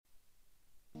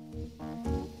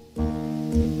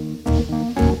Welcome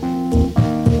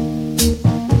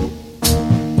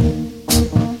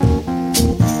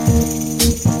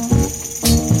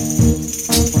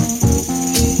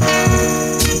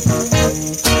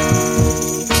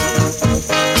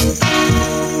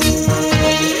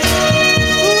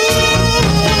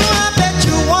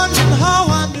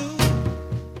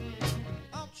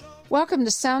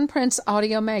to Soundprints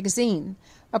Audio Magazine,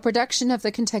 a production of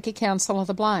the Kentucky Council of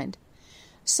the Blind.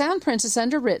 Soundprints is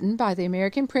underwritten by the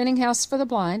American Printing House for the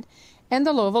Blind and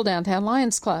the Louisville Downtown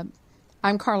Lions Club.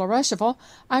 I'm Carla Ruschival.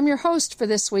 I'm your host for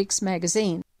this week's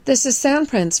magazine. This is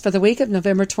Soundprints for the week of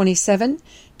November 27,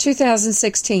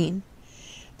 2016.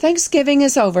 Thanksgiving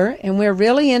is over, and we're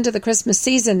really into the Christmas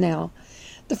season now.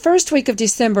 The first week of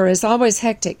December is always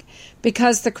hectic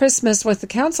because the Christmas with the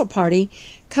Council Party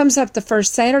comes up the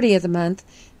first Saturday of the month,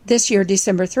 this year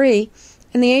December 3,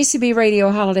 and the ACB Radio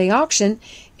Holiday Auction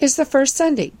is the first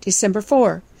Sunday, December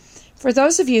 4. For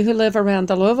those of you who live around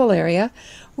the Louisville area,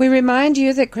 we remind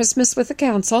you that Christmas with the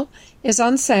Council is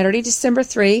on Saturday, December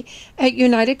 3 at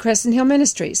United Crescent Hill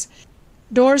Ministries.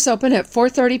 Doors open at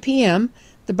 4:30 p.m.,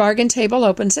 the bargain table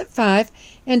opens at 5,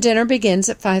 and dinner begins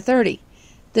at 5:30.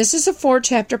 This is a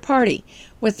 4-chapter party,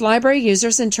 with library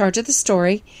users in charge of the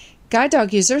story, guide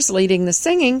dog users leading the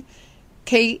singing,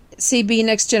 KCB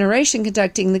Next Generation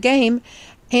conducting the game,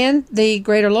 and the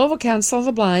Greater Louisville Council of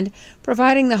the Blind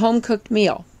providing the home-cooked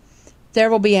meal. There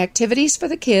will be activities for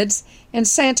the kids, and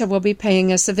Santa will be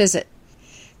paying us a visit.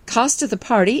 Cost of the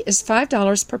party is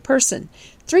 $5 per person,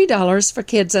 $3 for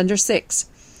kids under 6.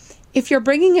 If you're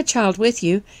bringing a child with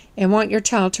you and want your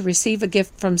child to receive a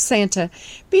gift from Santa,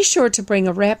 be sure to bring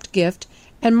a wrapped gift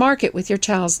and mark it with your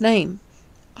child's name.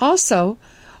 Also,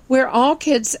 we're all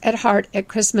kids at heart at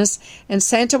Christmas, and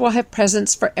Santa will have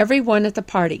presents for everyone at the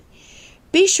party.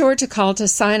 Be sure to call to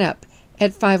sign up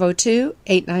at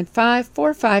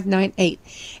 502-895-4598.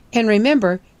 And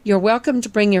remember, you're welcome to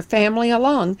bring your family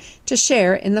along to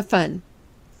share in the fun.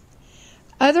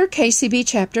 Other KCB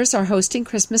chapters are hosting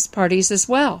Christmas parties as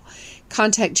well.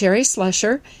 Contact Jerry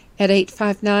Slusher at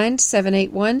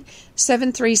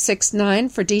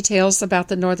 859-781-7369 for details about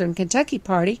the Northern Kentucky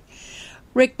Party,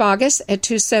 Rick Bogus at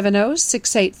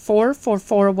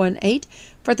 270-684-4418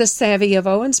 for the Savvy of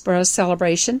Owensboro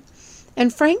celebration,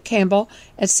 and Frank Campbell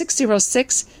at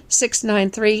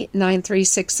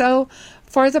 606-693-9360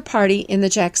 for the party in the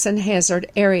Jackson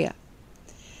Hazard area.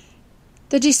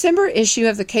 The December issue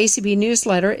of the KCB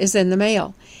newsletter is in the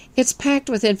mail. It's packed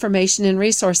with information and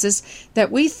resources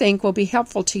that we think will be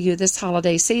helpful to you this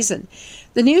holiday season.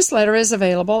 The newsletter is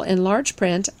available in large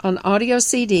print, on audio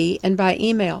CD, and by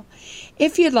email.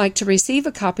 If you'd like to receive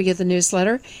a copy of the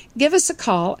newsletter, give us a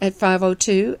call at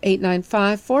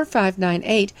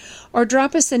 502-895-4598 or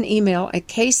drop us an email at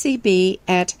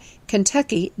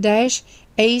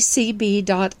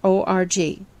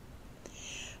kcb@kentucky-acb.org.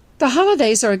 The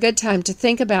holidays are a good time to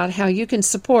think about how you can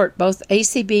support both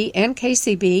ACB and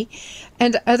KCB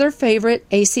and other favorite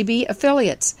ACB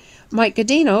affiliates. Mike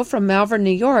Godino from Malvern,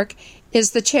 New York, is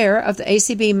the chair of the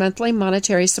ACB Monthly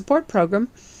Monetary Support Program,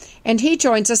 and he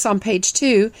joins us on page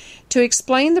 2 to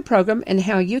explain the program and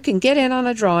how you can get in on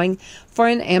a drawing for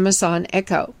an Amazon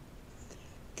Echo.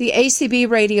 The ACB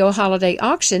Radio Holiday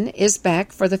Auction is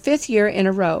back for the 5th year in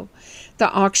a row. The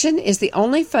auction is the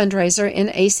only fundraiser in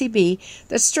ACB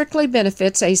that strictly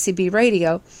benefits ACB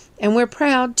Radio, and we're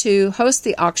proud to host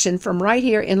the auction from right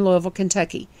here in Louisville,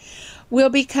 Kentucky. We'll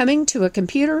be coming to a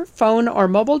computer, phone, or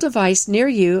mobile device near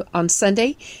you on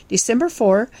Sunday, December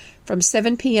 4, from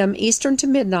 7 p.m. Eastern to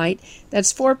midnight,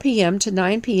 that's 4 p.m. to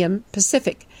 9 p.m.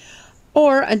 Pacific,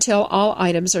 or until all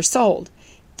items are sold.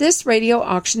 This radio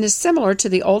auction is similar to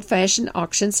the old-fashioned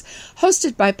auctions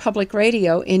hosted by public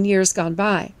radio in years gone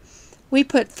by. We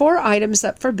put 4 items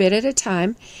up for bid at a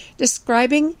time,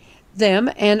 describing them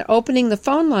and opening the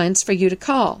phone lines for you to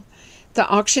call. The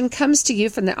auction comes to you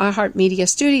from the iHeartMedia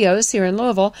studios here in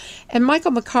Louisville, and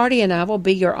Michael McCarty and I will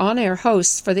be your on-air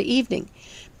hosts for the evening.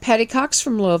 Patty Cox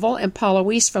from Louisville and Paula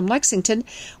Weiss from Lexington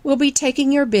will be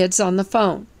taking your bids on the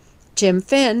phone. Jim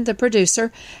Finn, the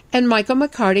producer, and Michael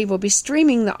McCarty will be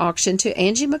streaming the auction to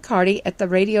Angie McCarty at the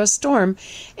Radio Storm,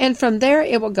 and from there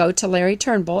it will go to Larry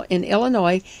Turnbull in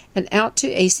Illinois and out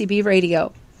to ACB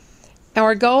Radio.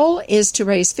 Our goal is to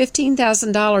raise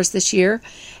 $15,000 this year,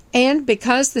 and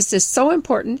because this is so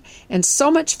important and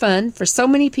so much fun for so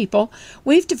many people,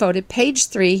 we've devoted page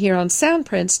 3 here on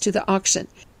Soundprints to the auction.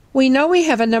 We know we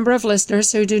have a number of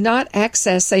listeners who do not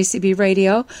access ACB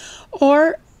Radio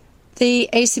or the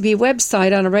ACB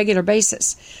website on a regular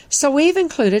basis, so we've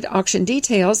included auction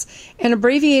details and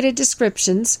abbreviated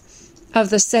descriptions of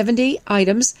the 70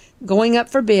 items going up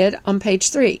for bid on page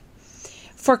 3.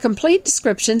 For complete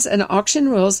descriptions and auction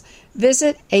rules,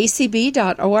 visit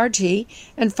acb.org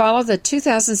and follow the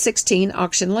 2016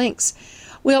 auction links.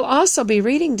 We'll also be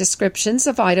reading descriptions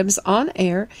of items on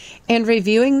air and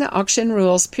reviewing the auction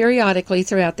rules periodically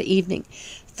throughout the evening.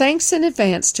 Thanks in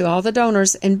advance to all the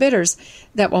donors and bidders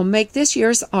that will make this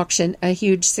year's auction a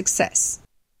huge success.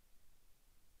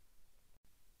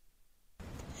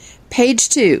 Page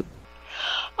 2.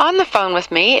 On the phone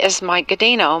with me is Mike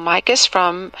Godino. Mike is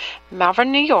from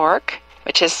Malvern, New York,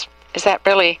 which is that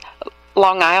really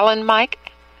Long Island, Mike?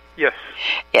 Yes.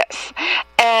 Yes.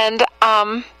 And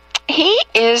he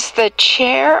is the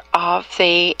chair of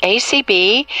the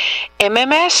ACB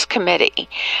MMS committee.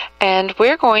 And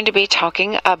we're going to be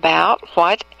talking about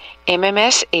what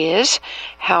MMS is,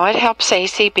 how it helps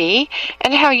ACB,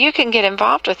 and how you can get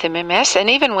involved with MMS and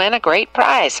even win a great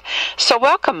prize. So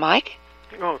welcome, Mike.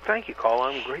 Oh, thank you, Carl.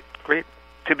 I'm great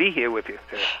to be here with you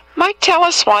today. Mike, tell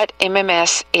us what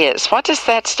MMS is. What does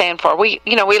that stand for? We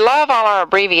love all our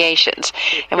abbreviations,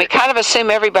 and we kind of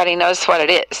assume everybody knows what it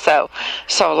is.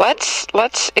 So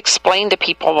let's explain to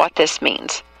people what this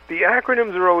means. The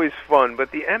acronyms are always fun, but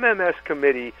the MMS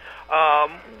committee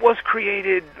was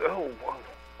created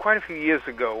quite a few years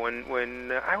ago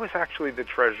when I was actually the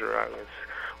treasurer. I was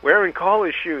wearing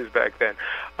Carla's shoes back then.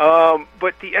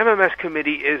 But the MMS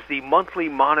committee is the monthly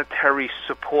monetary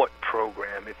support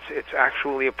program. It's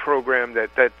actually a program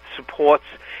that supports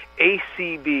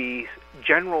ACB's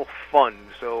general fund.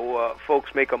 So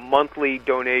folks make a monthly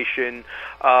donation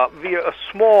via a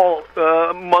small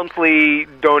monthly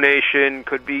donation.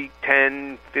 Could be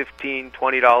 $10, $15,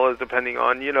 $20, depending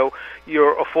on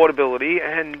your affordability,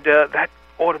 and that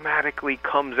automatically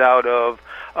comes out of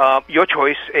your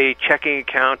choice, a checking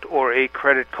account or a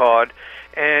credit card,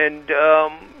 and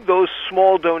those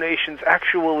small donations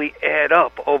actually add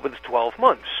up over the 12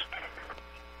 months.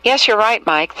 Yes, you're right,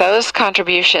 Mike. Those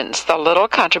contributions, the little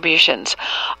contributions,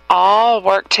 all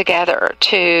work together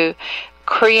to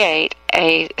create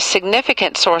a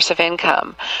significant source of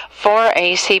income for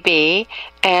ACB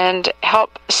and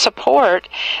help support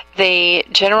the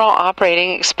general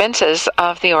operating expenses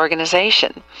of the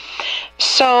organization.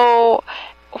 So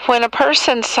when a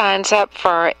person signs up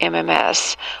for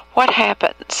MMS, what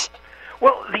happens?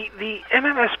 Well, the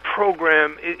MMS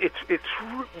program, it's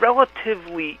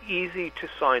relatively easy to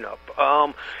sign up.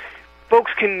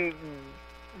 Folks can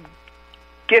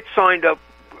get signed up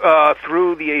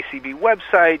through the ACB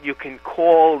website. You can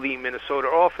call the Minnesota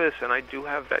office, and I do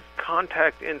have that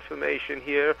contact information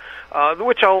here,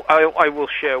 which I will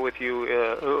share with you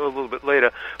a little bit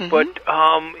later. Mm-hmm.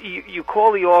 But you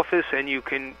call the office, and you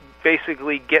can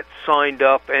basically get signed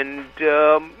up, and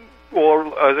or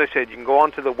as I said, you can go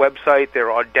onto the website.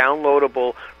 There are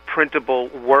downloadable, printable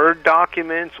Word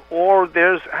documents, or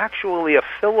there's actually a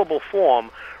fillable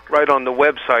form right on the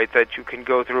website that you can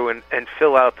go through and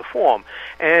fill out the form.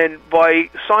 And by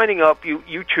signing up,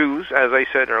 you choose, as I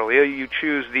said earlier, you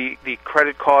choose the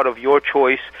credit card of your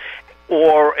choice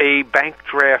or a bank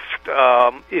draft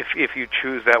if you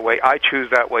choose that way. I choose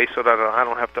that way so that I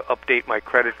don't have to update my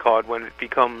credit card when it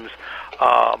becomes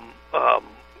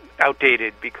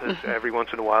outdated, because every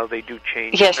once in a while they do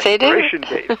change the expiration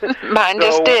date. Mine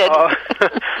just did.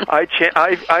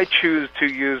 I choose to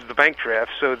use the bank draft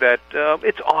so that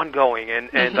it's ongoing,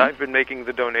 and I've been making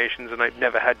the donations, and I've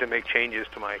never had to make changes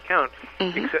to my account,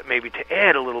 except maybe to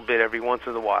add a little bit every once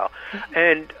in a while.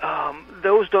 And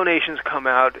those donations come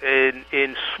out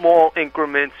in small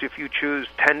increments. If you choose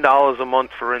 $10 a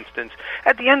month, for instance,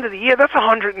 at the end of the year, that's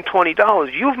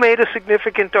 $120. You've made a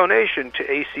significant donation to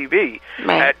ACB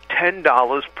at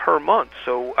 $10 per month.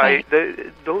 So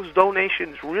those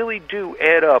donations really do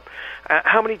add up.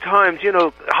 How many times,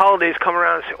 holidays come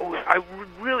around and say, oh, I would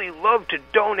really love to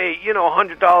donate,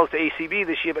 $100 to ACB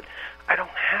this year, but I don't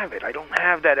have it. I don't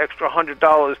have that extra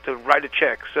 $100 to write a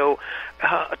check. So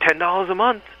 $10 a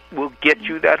month will get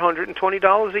you that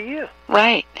 $120 a year.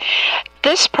 Right.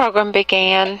 This program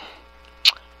began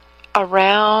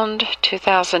around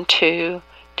 2002,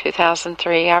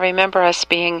 2003. I remember us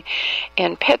being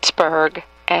in Pittsburgh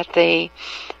at the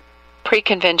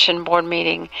pre-convention board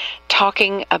meeting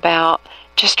talking about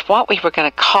just what we were going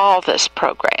to call this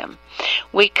program.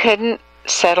 We couldn't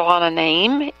settle on a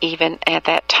name even at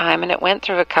that time, and it went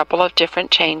through a couple of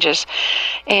different changes.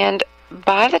 And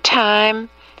by the time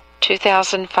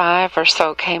 2005 or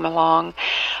so came along,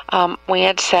 we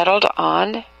had settled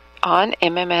on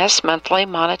MMS, monthly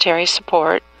monetary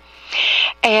support,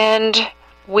 and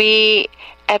we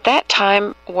at that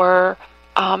time were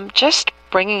just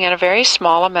bringing in a very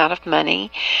small amount of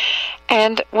money,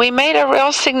 and we made a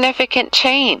real significant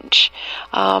change.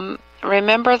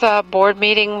 remember the board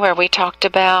meeting where we talked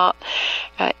about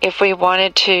if we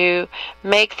wanted to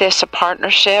make this a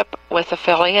partnership with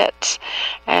affiliates,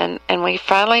 and we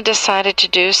finally decided to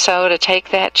do so, to take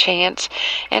that chance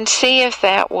and see if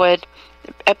that would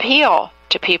appeal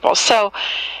to people. So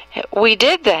we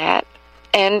did that,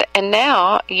 and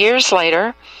now, years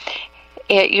later,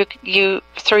 you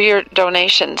through your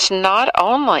donations not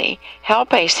only help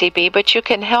ACB, but you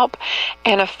can help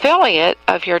an affiliate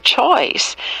of your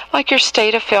choice, like your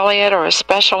state affiliate or a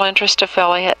special interest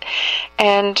affiliate,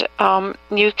 and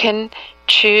you can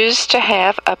choose to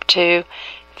have up to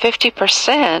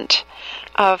 50%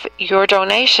 of your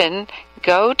donation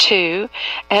go to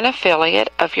an affiliate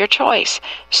of your choice.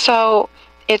 So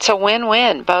it's a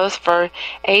win-win, both for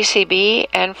ACB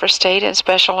and for state and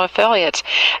special affiliates.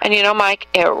 And you know, Mike,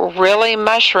 it really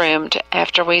mushroomed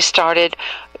after we started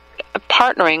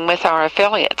partnering with our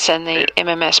affiliates in the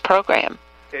MMS program.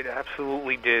 It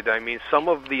absolutely did. I mean, some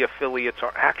of the affiliates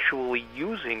are actually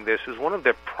using this as one of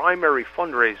their primary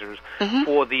fundraisers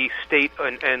for the state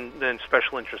and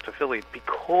special interest affiliate,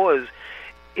 because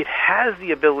it has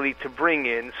the ability to bring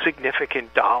in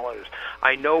significant dollars.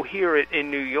 I know here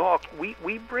in New York,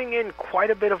 we bring in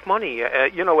quite a bit of money.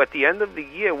 You know, at the end of the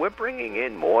year, we're bringing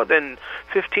in more than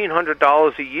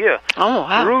 $1,500 a year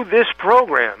through this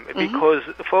program, because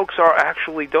folks are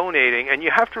actually donating. And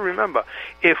you have to remember,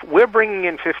 if we're bringing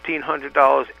in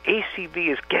 $1,500,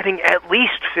 ACB is getting at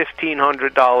least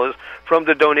 $1,500 from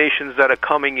the donations that are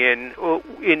coming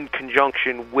in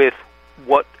conjunction with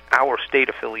what our state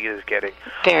affiliate is getting.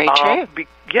 Very true.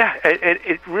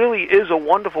 It really is a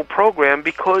wonderful program,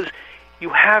 because you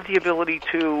have the ability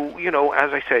to, you know,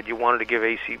 as I said, you wanted to give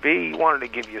ACB, you wanted to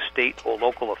give your state or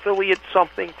local affiliate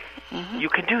something, you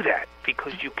can do that,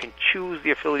 because you can choose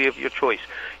the affiliate of your choice.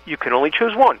 You can only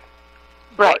choose one.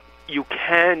 Right. But you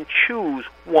can choose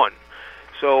one.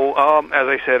 So, as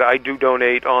I said, I do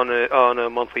donate on a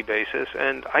monthly basis,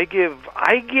 and I give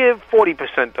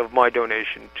 40% of my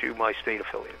donation to my state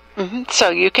affiliate. So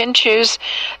you can choose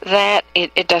that.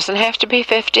 It doesn't have to be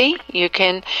 50. You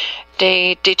can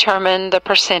determine the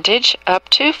percentage up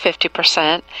to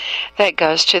 50% that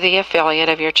goes to the affiliate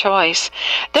of your choice.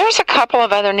 There's a couple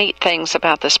of other neat things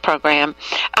about this program.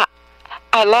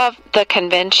 I love the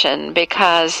convention,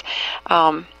 because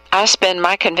I spend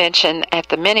my convention at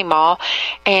the mini mall,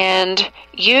 and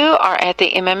you are at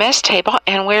the MMS table,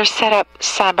 and we're set up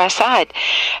side by side.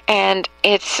 And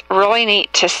it's really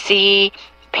neat to see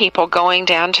people going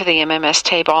down to the MMS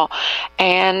table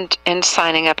and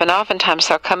signing up. And oftentimes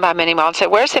they'll come by mini mall and say,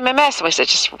 "Where's the MMS?" And we say,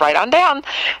 "Just right on down,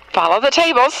 follow the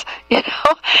tables," you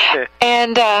know.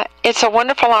 And it's a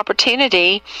wonderful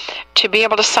opportunity to be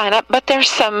able to sign up. But there's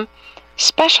some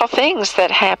special things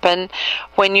that happen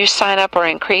when you sign up or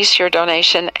increase your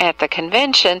donation at the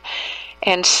convention,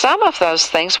 and some of those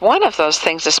things, one of those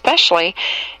things especially,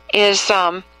 is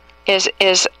a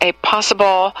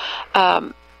possible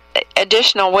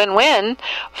additional win-win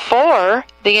for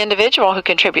the individual who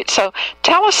contributes. So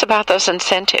tell us about those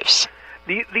incentives.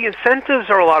 The incentives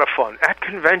are a lot of fun. At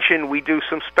convention, we do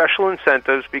some special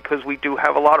incentives because we do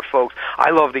have a lot of folks. I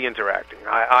love the interacting.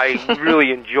 I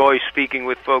really enjoy speaking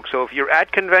with folks. So if you're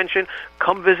at convention,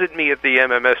 come visit me at the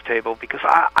MMS table, because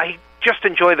I just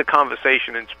enjoy the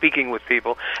conversation and speaking with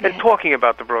people and talking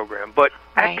about the program. But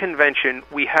at convention,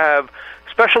 we have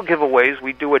special giveaways.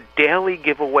 We do a daily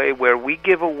giveaway where we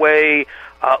give away,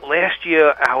 last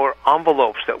year, our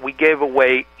envelopes that we gave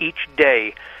away each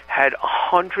day had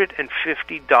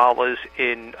 $150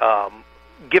 in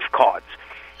gift cards.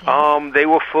 They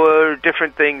were for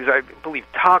different things. I believe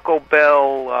Taco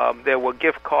Bell. There were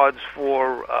gift cards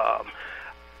for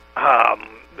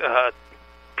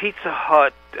Pizza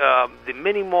Hut. The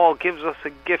mini mall gives us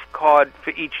a gift card for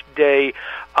each day.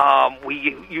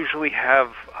 We usually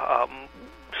have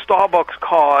Starbucks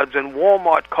cards and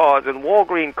Walmart cards and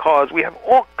Walgreens cards. We have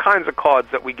all kinds of cards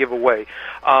that we give away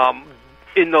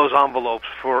in those envelopes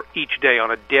for each day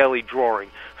on a daily drawing.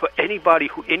 For anybody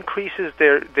who increases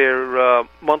their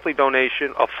monthly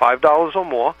donation of $5 or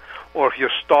more, or if you're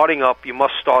starting up, you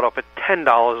must start up at $10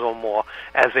 or more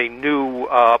as a new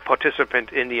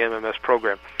participant in the MMS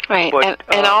program. Right, but,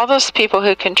 and all those people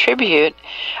who contribute,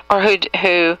 or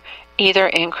who either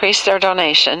increase their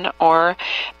donation or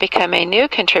become a new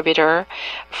contributor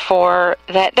for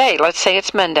that day. Let's say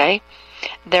it's Monday.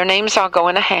 Their names all go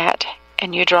in a hat,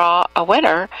 and you draw a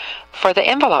winner for the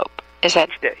envelope. Is that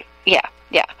each day?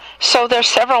 Yeah. So there's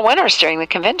several winners during the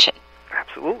convention.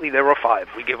 Absolutely, there are 5.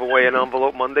 We give away an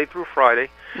envelope Monday through Friday,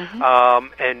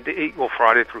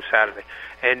 Friday through Saturday,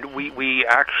 and we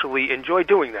actually enjoy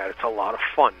doing that. It's a lot of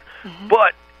fun.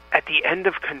 But at the end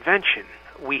of convention,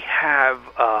 we have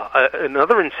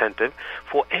another incentive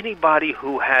for anybody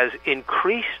who has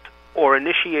increased or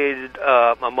initiated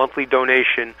a monthly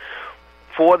donation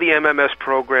for the MMS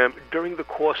program during the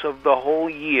course of the whole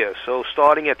year. So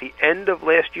starting at the end of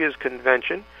last year's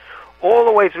convention, all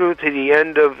the way through to the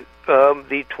end of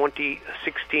the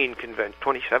 2017 convention,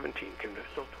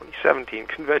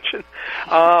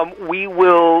 we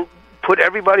will put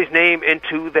everybody's name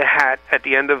into the hat at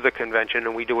the end of the convention,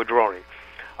 and we do a drawing.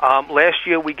 Last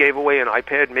year we gave away an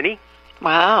iPad Mini.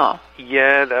 Wow.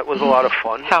 Yeah, that was a lot of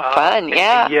fun. How fun,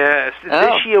 yeah. Yes. Oh.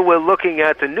 This year we're looking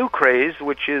at the new craze,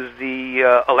 which is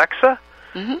the Alexa,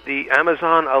 the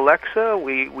Amazon Alexa.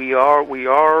 We've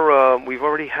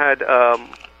already had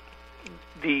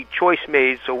the choice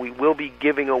made, so we will be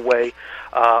giving away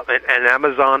an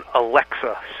Amazon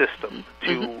Alexa system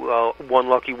to one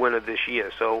lucky winner this year.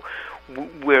 So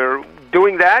we're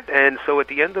doing that, and so at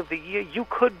the end of the year, you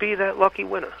could be that lucky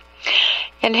winner.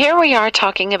 And here we are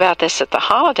talking about this at the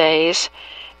holidays.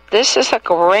 This is a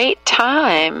great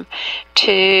time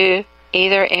to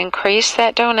either increase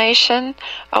that donation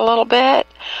a little bit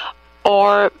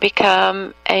or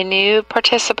become a new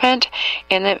participant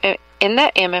in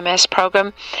that MMS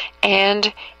program,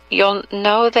 and you'll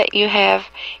know that you have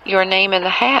your name in the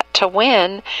hat to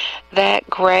win that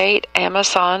great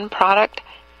Amazon product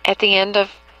at the end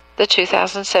of the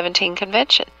 2017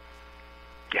 convention.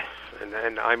 Yes,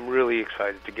 and I'm really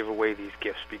excited to give away these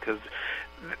gifts because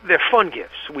they're fun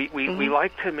gifts. We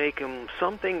like to make them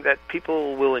something that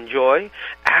people will enjoy,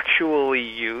 actually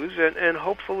use, and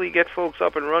hopefully get folks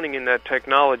up and running in that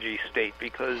technology state,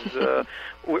 because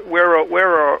where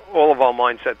are all of our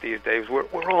mindset these days?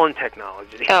 We're all in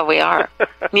technology. Oh, we are.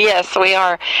 Yes, we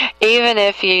are. Even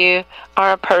if you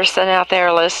are a person out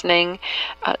there listening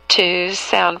to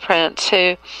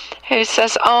Soundprints who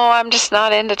says, "Oh, I'm just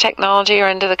not into technology or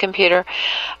into the computer,"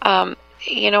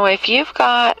 if you've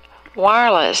got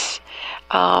wireless,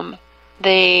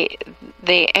 the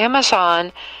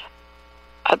Amazon,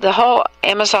 the whole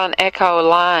Amazon Echo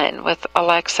line with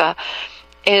Alexa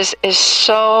is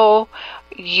so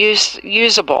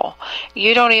usable.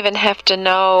 You don't even have to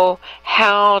know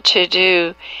how to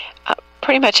do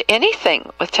pretty much anything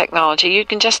with technology. You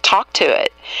can just talk to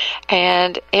it,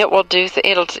 and it will do.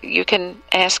 You can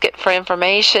ask it for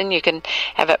information. You can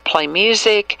have it play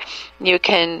music. You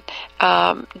can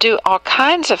do all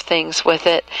kinds of things with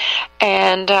it,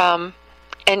 and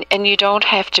you don't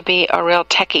have to be a real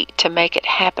techie to make it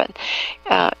happen.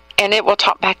 And it will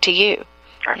talk back to you.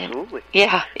 Absolutely.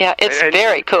 Yeah, it's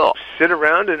very cool. Sit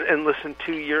around and listen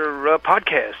to your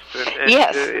podcasts. And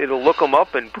yes. It'll look them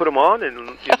up and put them on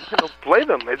and play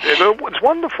them. It's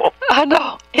wonderful. I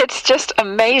know. It's just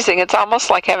amazing. It's almost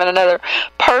like having another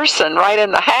person right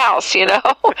in the house,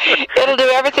 It'll do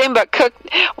everything but cook.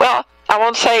 Well, I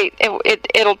won't say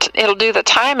it'll do the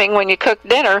timing when you cook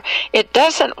dinner. It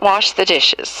doesn't wash the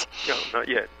dishes. No, not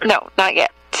yet. No, not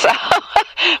yet. So,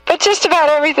 but just about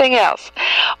everything else.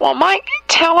 Well, Mike,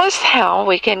 tell us how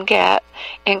we can get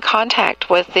in contact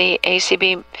with the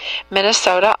ACB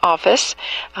Minnesota office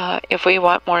if we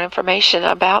want more information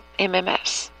about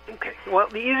MMS. Okay. Well,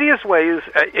 the easiest way is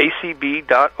at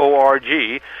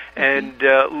acb.org and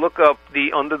look up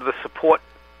under the support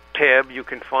tab. You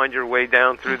can find your way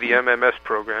down through the MMS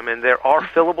program, and there are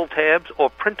fillable tabs or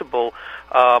printable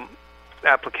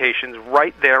applications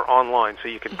right there online, so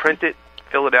you can print it,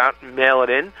 fill it out, and mail it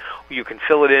in. You can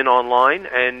fill it in online,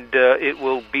 and it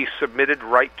will be submitted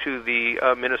right to the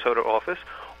Minnesota office.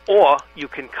 Or you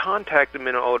can contact the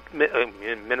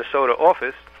Minnesota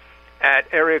office at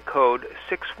area code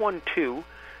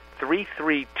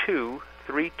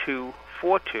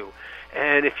 612-332-3242.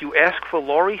 And if you ask for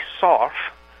Lori Sarf,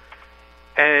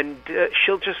 and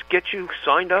she'll just get you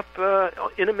signed up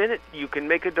in a minute. You can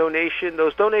make a donation.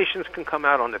 Those donations can come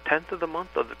out on the 10th of the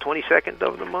month or the 22nd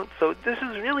of the month. So this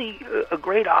is really a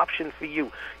great option for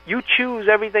you. You choose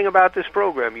everything about this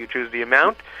program. You choose the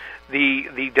amount,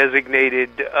 the designated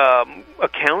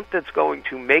account that's going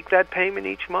to make that payment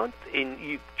each month, and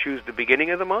you choose the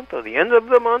beginning of the month or the end of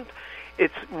the month.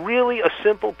 It's really a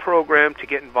simple program to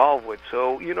get involved with.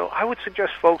 So, I would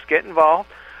suggest folks get involved.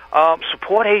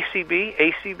 Support ACB.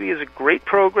 ACB is a great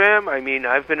program. I mean,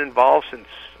 I've been involved since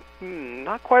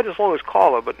not quite as long as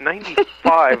Carla, but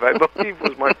 95, I believe,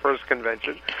 was my first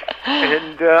convention.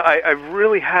 And I've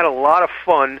really had a lot of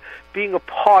fun being a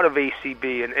part of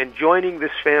ACB and joining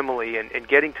this family and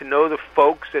getting to know the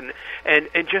folks and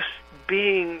just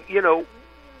being,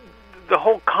 the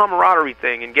whole camaraderie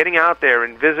thing and getting out there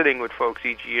and visiting with folks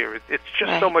each year. It's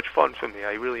just so much fun for me.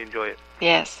 I really enjoy it.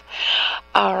 Yes.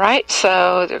 All right,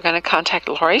 so they're going to contact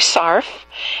Lori Sarff,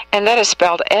 and that is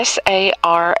spelled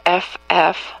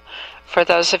Sarff. For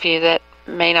those of you that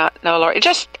may not know Lori,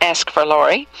 just ask for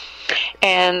Lori.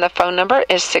 And the phone number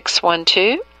is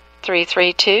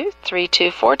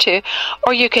 612-332-3242,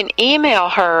 or you can email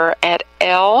her at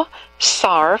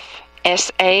lsarff,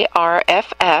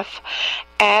 SARFF,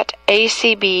 at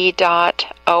acb.org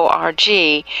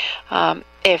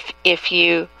if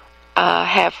you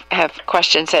have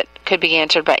questions that could be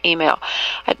answered by email.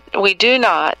 We do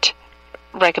not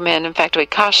recommend, in fact, we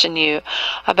caution you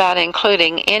about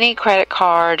including any credit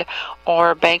card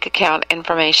or bank account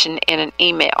information in an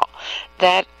email.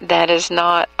 That is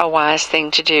not a wise thing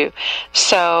to do.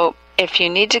 So if you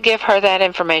need to give her that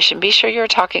information, be sure you're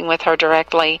talking with her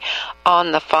directly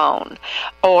on the phone,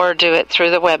 or do it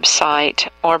through the website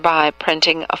or by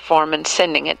printing a form and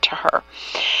sending it to her.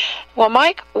 Well,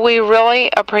 Mike, we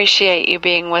really appreciate you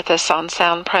being with us on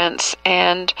Sound Prints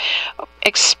and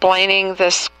explaining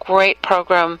this great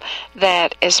program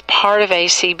that is part of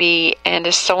ACB and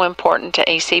is so important to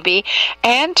ACB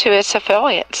and to its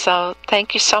affiliates. So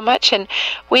thank you so much, and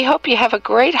we hope you have a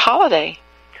great holiday.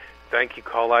 Thank you,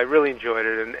 Carla. I really enjoyed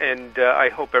it, and I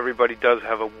hope everybody does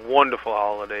have a wonderful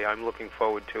holiday. I'm looking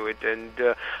forward to it, and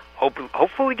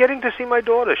hopefully getting to see my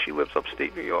daughter. She lives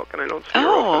upstate New York, and I don't see her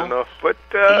often enough. But,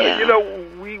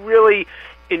 we really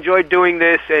enjoyed doing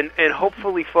this, and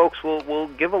hopefully folks will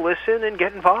give a listen and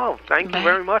get involved. Thank you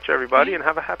very much, everybody, and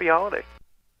have a happy holiday.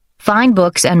 Find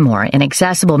books and more in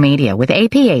accessible media with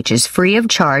APH's free of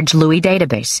charge Louis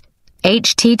database.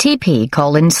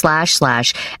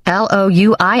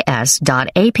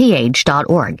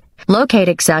 http://louis.aph.org. Locate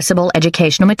accessible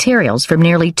educational materials from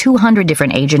nearly 200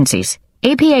 different agencies.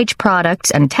 APH products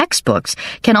and textbooks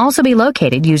can also be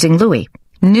located using Louis.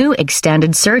 New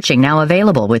extended searching now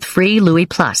available with free Louis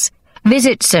Plus.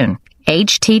 Visit soon.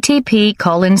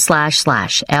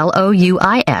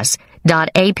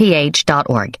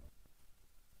 http://louis.aph.org.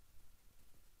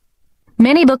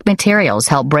 MiniBook materials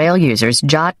help Braille users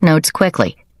jot notes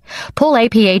quickly. Pull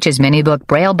APH's MiniBook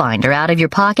Braille binder out of your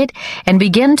pocket and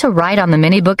begin to write on the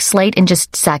MiniBook slate in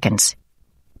just seconds.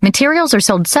 Materials are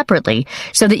sold separately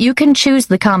so that you can choose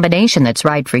the combination that's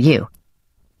right for you.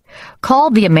 Call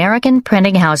the American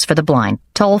Printing House for the Blind,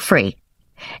 toll-free,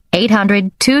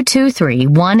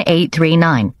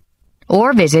 800-223-1839,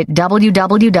 or visit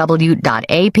www.aph.org.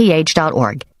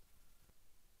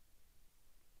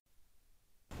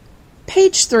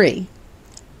 Page 3.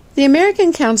 The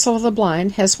American Council of the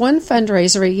Blind has one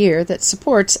fundraiser a year that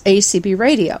supports ACB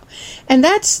Radio, and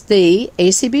that's the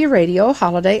ACB Radio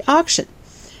Holiday Auction.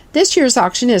 This year's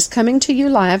auction is coming to you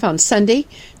live on Sunday,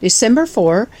 December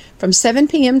 4, from 7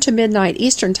 p.m. to midnight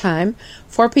Eastern Time,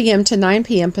 4 p.m. to 9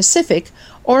 p.m. Pacific,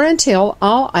 or until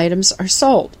all items are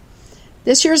sold.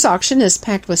 This year's auction is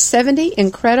packed with 70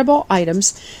 incredible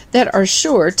items that are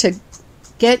sure to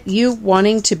get you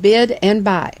wanting to bid and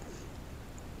buy.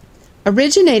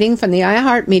 Originating from the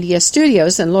iHeartMedia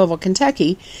studios in Louisville,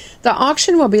 Kentucky, the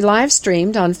auction will be live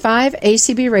streamed on 5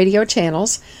 ACB radio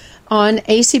channels, on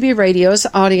ACB Radio's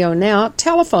Audio Now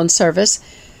telephone service,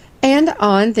 and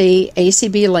on the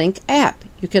ACB Link app.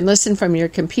 You can listen from your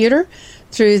computer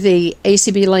through the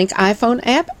ACB Link iPhone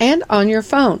app and on your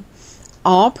phone.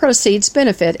 All proceeds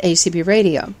benefit ACB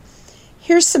Radio.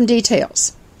 Here's some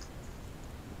details.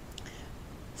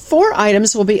 4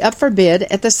 items will be up for bid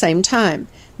at the same time.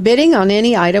 Bidding on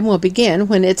any item will begin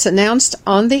when it's announced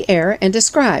on the air and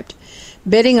described.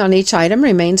 Bidding on each item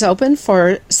remains open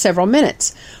for several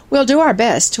minutes. We'll do our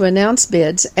best to announce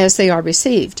bids as they are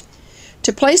received.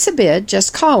 To place a bid,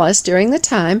 just call us during the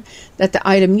time that the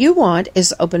item you want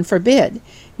is open for bid.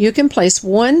 You can place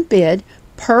one bid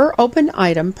per open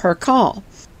item per call.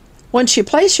 Once you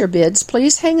place your bids,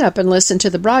 please hang up and listen to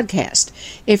the broadcast.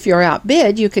 If you're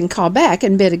outbid, you can call back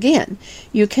and bid again.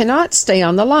 You cannot stay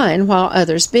on the line while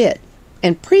others bid,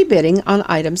 and pre-bidding on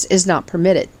items is not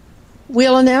permitted.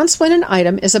 We'll announce when an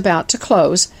item is about to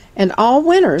close, and all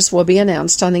winners will be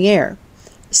announced on the air.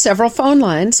 Several phone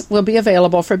lines will be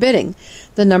available for bidding.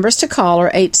 The numbers to call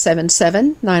are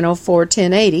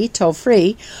 877-904-1080,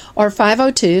 toll-free, or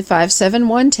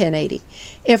 502-571-1080.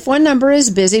 If one number is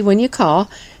busy when you call,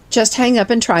 just hang up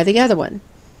and try the other one.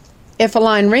 If a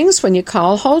line rings when you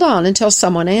call, hold on until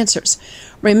someone answers.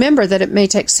 Remember that it may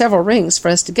take several rings for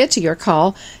us to get to your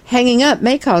call. Hanging up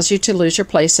may cause you to lose your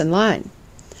place in line.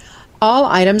 All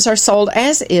items are sold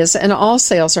as is, and all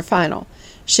sales are final.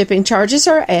 Shipping charges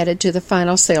are added to the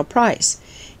final sale price.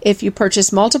 If you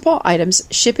purchase multiple items,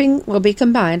 shipping will be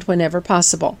combined whenever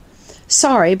possible.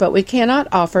 Sorry, but we cannot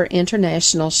offer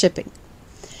international shipping.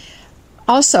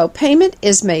 Also, payment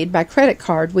is made by credit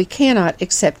card. We cannot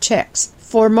accept checks.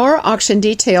 For more auction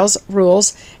details,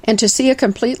 rules, and to see a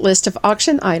complete list of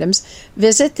auction items,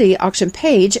 visit the auction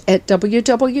page at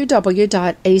www.acb.org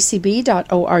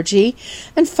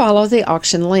and follow the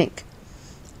auction link.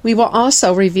 We will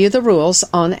also review the rules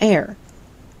on air.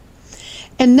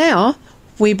 And now,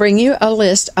 we bring you a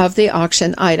list of the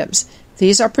auction items.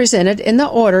 These are presented in the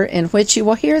order in which you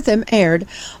will hear them aired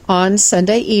on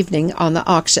Sunday evening on the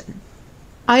auction.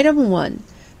 Item 1.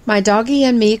 My Doggy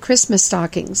and Me Christmas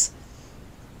Stockings.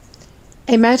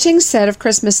 A matching set of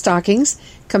Christmas stockings,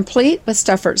 complete with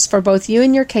stuffers for both you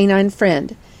and your canine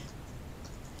friend.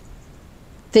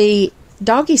 The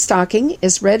doggy stocking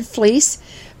is red fleece,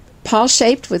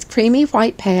 paw-shaped with creamy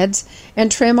white pads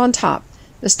and trim on top.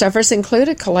 The stuffers include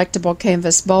a collectible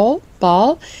canvas bowl,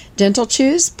 ball, dental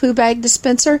chews, poo bag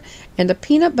dispenser, and a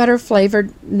peanut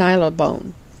butter-flavored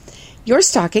Nylabone. Your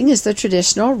stocking is the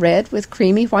traditional red with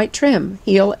creamy white trim,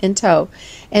 heel and toe,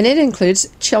 and it includes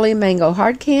chili mango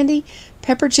hard candy,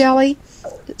 pepper jelly,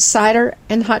 cider,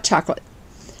 and hot chocolate.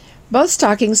 Both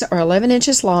stockings are 11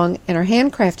 inches long and are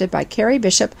handcrafted by Carrie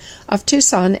Bishop of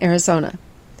Tucson, Arizona.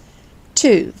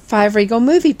 2. 5 Regal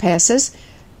Movie Passes,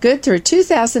 good through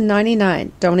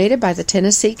 2099, donated by the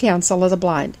Tennessee Council of the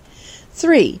Blind.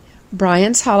 3.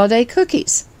 Brian's Holiday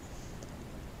Cookies.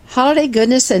 Holiday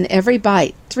goodness in every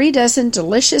bite. 3 dozen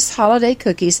delicious holiday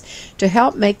cookies to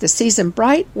help make the season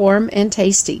bright, warm, and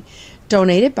tasty.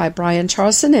 Donated by Brian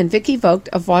Charlson and Vicki Vogt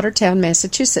of Watertown,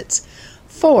 Massachusetts.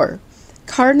 4.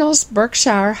 Cardinals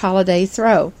Berkshire Holiday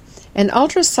Throw. An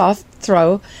ultra-soft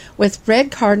throw with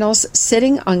red cardinals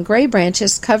sitting on gray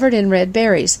branches covered in red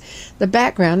berries. The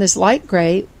background is light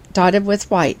gray dotted with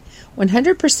white.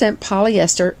 100%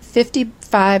 polyester,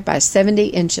 55 by 70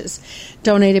 inches.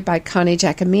 Donated by Connie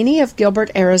Giacomini of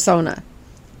Gilbert, Arizona.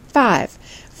 5.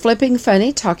 Flipping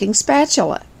Funny Talking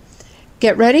Spatula.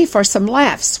 Get ready for some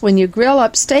laughs when you grill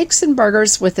up steaks and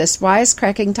burgers with this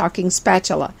wisecracking talking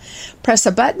spatula. Press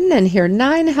a button and hear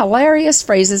 9 hilarious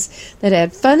phrases that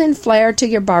add fun and flair to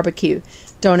your barbecue.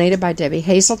 Donated by Debbie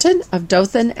Hazelton of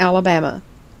Dothan, Alabama.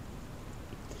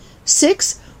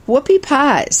 6. Whoopie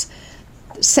Pies.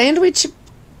 Sandwich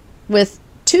with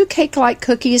 2 cake-like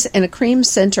cookies and a cream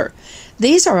center.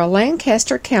 These are a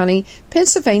Lancaster County,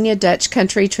 Pennsylvania Dutch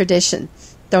country tradition.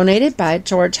 Donated by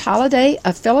George Holliday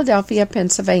of Philadelphia,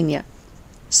 Pennsylvania.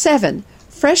 7.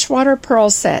 Freshwater Pearl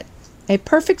Set. A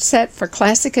perfect set for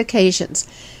classic occasions.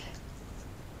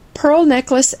 Pearl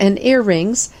necklace and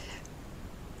earrings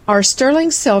are sterling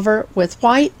silver with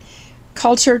white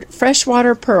cultured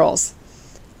freshwater pearls.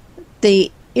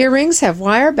 The earrings have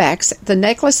wire backs. The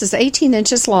necklace is 18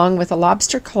 inches long with a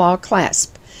lobster claw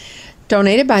clasp.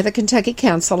 Donated by the Kentucky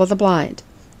Council of the Blind.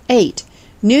 8.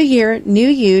 New Year, New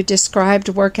You described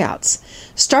workouts.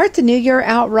 Start the new year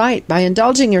out right by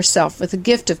indulging yourself with the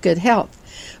gift of good health.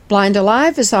 Blind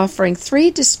Alive is offering 3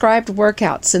 described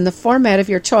workouts in the format of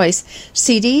your choice,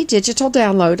 CD, digital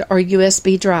download, or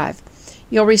USB drive.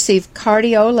 You'll receive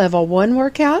Cardio Level 1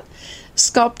 workout,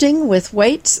 Sculpting with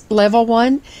Weights Level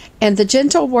 1, and the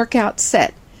Gentle Workout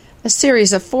Set, a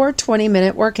series of 4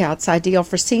 20-minute workouts ideal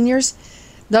for seniors,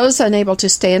 those unable to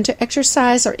stand to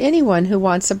exercise, or anyone who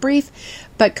wants a brief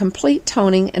but complete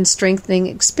toning and strengthening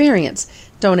experience.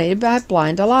 Donated by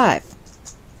Blind Alive.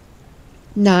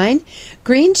 9.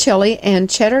 Green chili and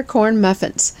cheddar corn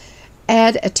muffins.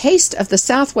 Add a taste of the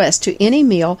Southwest to any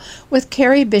meal with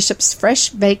Carrie Bishop's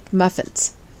fresh-baked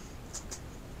muffins.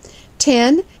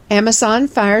 10. Amazon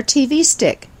Fire TV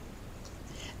Stick.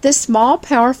 This small,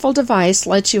 powerful device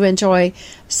lets you enjoy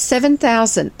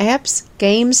 7,000 apps,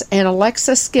 games, and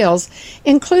Alexa skills,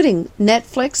 including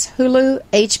Netflix, Hulu,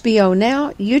 HBO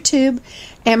Now, YouTube,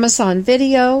 Amazon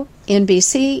Video,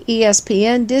 NBC,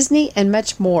 ESPN, Disney, and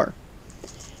much more.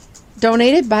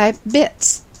 Donated by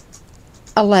Bits.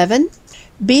 11.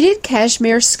 Beaded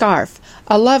Cashmere Scarf.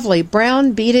 A lovely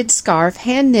brown beaded scarf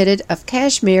hand-knitted of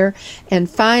cashmere and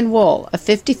fine wool, a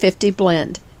 50-50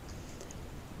 blend.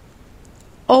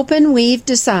 Open weave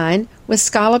design with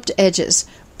scalloped edges.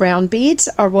 Brown beads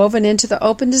are woven into the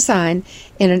open design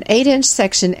in an 8-inch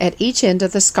section at each end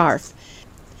of the scarf.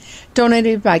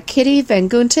 Donated by Kitty Van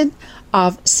Gunten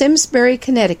of Simsbury,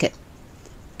 Connecticut.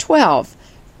 12.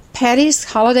 Patty's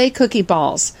Holiday Cookie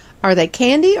Balls. Are they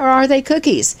candy or are they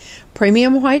cookies?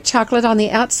 Premium white chocolate on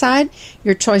the outside,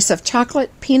 your choice of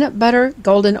chocolate, peanut butter,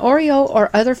 golden Oreo, or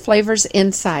other flavors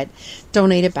inside.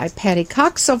 Donated by Patty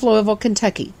Cox of Louisville,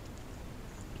 Kentucky.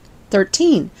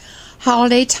 13.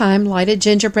 Holiday Time Lighted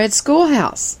Gingerbread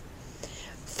Schoolhouse.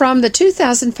 From the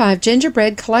 2005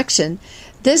 Gingerbread Collection,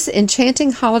 This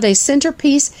enchanting holiday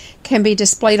centerpiece can be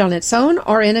displayed on its own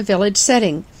or in a village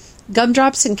setting.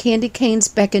 Gumdrops and candy canes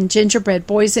beckon gingerbread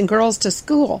boys and girls to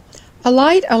school. A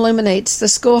light illuminates the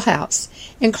schoolhouse,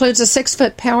 includes a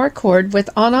 6-foot power cord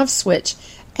with on-off switch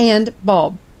and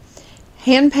bulb.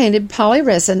 Hand-painted poly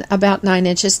resin about 9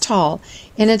 inches tall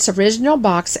in its original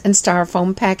box and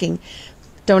styrofoam packing.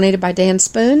 Donated by Dan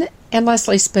Spoon and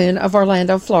Leslie Spoon of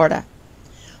Orlando, Florida.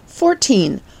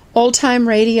 14. Old-time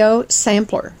radio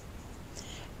sampler.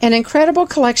 An incredible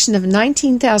collection of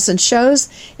 19,000 shows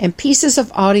and pieces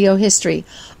of audio history,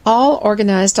 all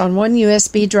organized on one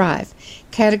USB drive.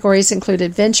 Categories include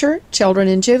adventure, children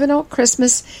and juvenile,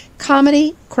 Christmas,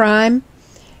 comedy, crime,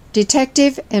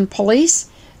 detective and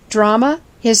police, drama,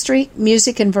 history,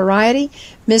 music and variety,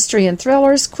 mystery and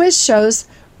thrillers, quiz shows,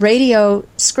 radio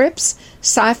scripts,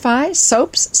 sci-fi,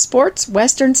 soaps, sports,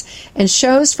 westerns, and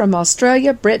shows from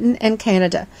Australia, Britain, and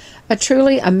Canada. A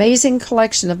truly amazing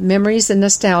collection of memories and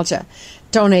nostalgia.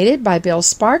 Donated by Bill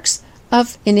Sparks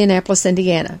of Indianapolis,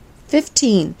 Indiana.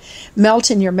 15.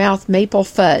 Melt-in-your-mouth maple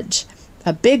fudge.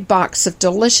 A big box of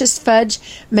delicious fudge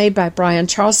made by Brian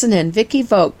Charlson and Vicki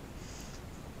Vogt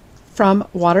from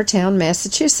Watertown,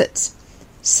 Massachusetts.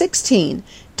 16.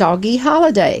 Doggy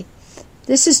Holiday.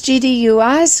 This is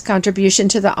GDUI's contribution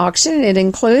to the auction, and it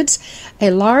includes a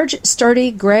large,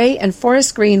 sturdy, gray and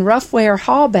forest green roughwear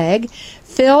haul bag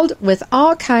filled with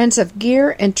all kinds of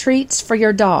gear and treats for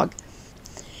your dog.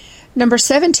 Number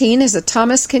 17 is a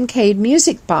Thomas Kinkade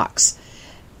music box,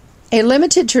 a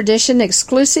limited tradition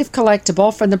exclusive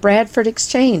collectible from the Bradford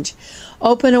Exchange.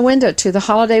 Open a window to the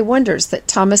holiday wonders that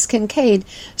Thomas Kinkade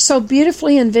so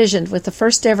beautifully envisioned with the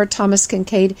first ever Thomas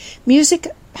Kinkade music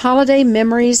holiday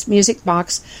memories music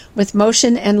box with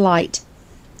motion and light.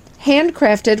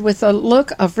 Handcrafted with a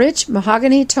look of rich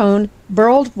mahogany tone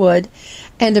burled wood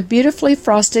and a beautifully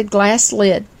frosted glass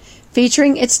lid,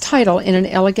 featuring its title in an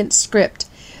elegant script.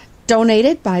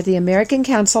 Donated by the American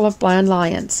Council of Blind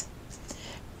Lions.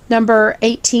 Number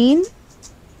 18,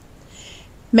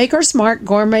 Maker's Mark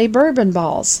Gourmet Bourbon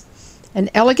Balls, an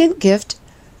elegant gift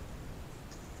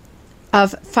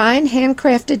of fine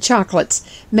handcrafted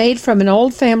chocolates made from an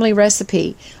old family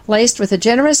recipe, laced with a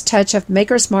generous touch of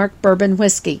Maker's Mark bourbon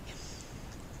whiskey.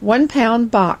 1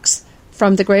 pound box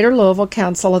from the Greater Louisville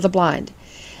Council of the Blind.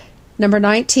 Number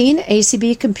 19,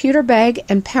 ACB computer bag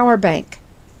and power bank.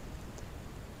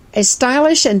 A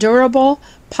stylish and durable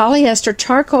polyester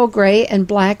charcoal gray and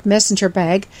black messenger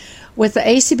bag with the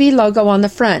ACB logo on the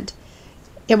front.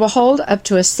 It will hold up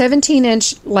to a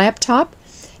 17-inch laptop,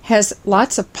 has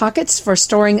lots of pockets for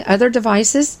storing other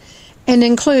devices, and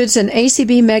includes an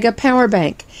ACB Mega Power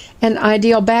Bank, an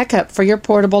ideal backup for your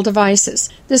portable devices.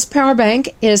 This power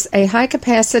bank is a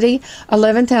high-capacity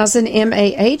 11,000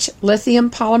 mAh lithium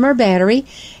polymer battery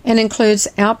and includes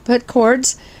output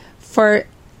cords for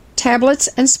tablets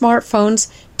and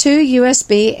smartphones, 2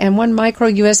 USB and 1 micro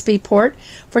USB port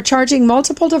for charging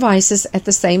multiple devices at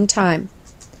the same time.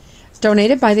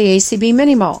 Donated by the ACB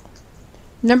Mini Mall.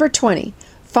 Number 20.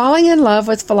 Falling in Love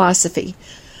with Philosophy.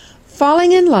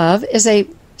 Falling in Love is a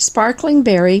sparkling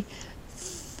berry,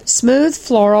 smooth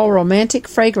floral romantic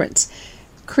fragrance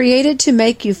created to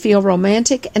make you feel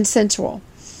romantic and sensual.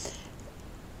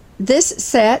 This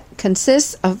set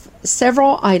consists of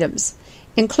several items,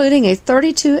 including a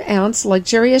 32-ounce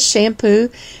luxurious shampoo,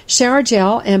 shower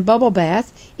gel, and bubble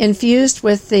bath infused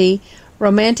with the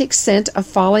romantic scent of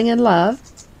falling in love,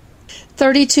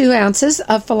 32 ounces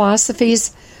of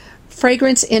Philosophy's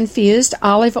fragrance-infused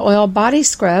olive oil body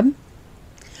scrub,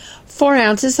 4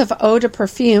 ounces of eau de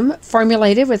perfume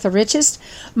formulated with the richest,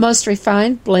 most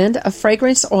refined blend of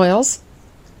fragrance oils,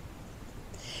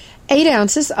 8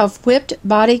 ounces of whipped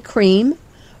body cream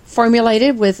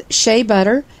formulated with shea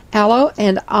butter, aloe,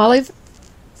 and olive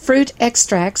fruit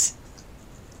extracts,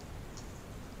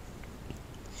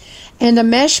 and a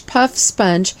mesh puff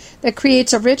sponge that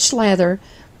creates a rich lather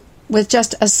with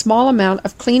just a small amount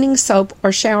of cleaning soap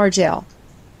or shower gel.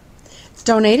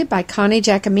 Donated by Connie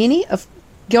Giacomini of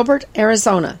Gilbert,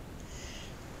 Arizona.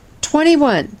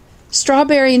 21.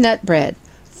 Strawberry Nut Bread.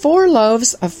 4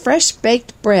 loaves of fresh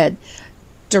baked bread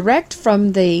direct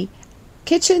from the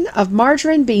kitchen of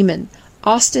Margarine Beeman,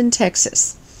 Austin,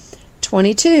 Texas.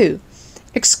 22.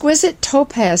 Exquisite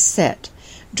Topaz Set.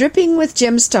 Dripping with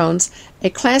gemstones, a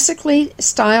classically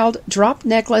styled drop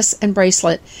necklace and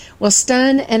bracelet will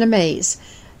stun and amaze.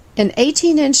 An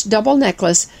 18-inch double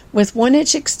necklace with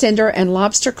 1-inch extender and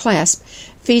lobster clasp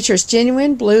features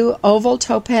genuine blue oval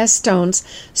topaz stones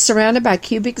surrounded by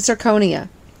cubic zirconia.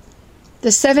 The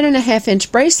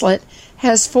 7.5-inch bracelet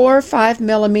has 4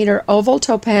 5mm oval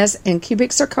topaz and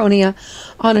cubic zirconia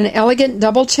on an elegant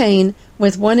double chain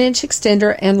with 1-inch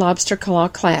extender and lobster claw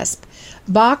clasp.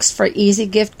 Box for easy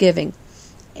gift giving.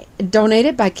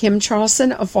 Donated by Kim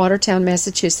Charlson of Watertown,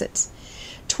 Massachusetts.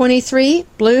 23,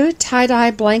 blue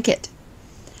tie-dye blanket.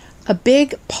 A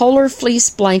big polar fleece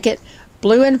blanket,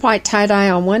 blue and white tie-dye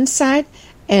on one side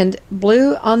and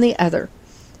blue on the other.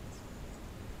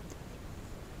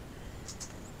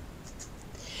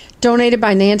 Donated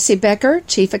by Nancy Becker,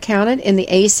 Chief Accountant in the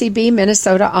ACB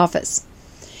Minnesota office.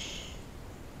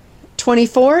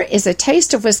 24 is a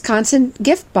Taste of Wisconsin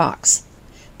gift box.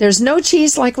 There's no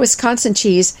cheese like Wisconsin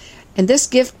cheese, and this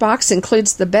gift box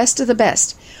includes the best of the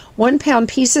best. 1-pound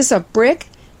pieces of brick,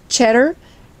 cheddar,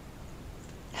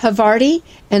 Havarti,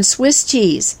 and Swiss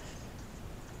cheese.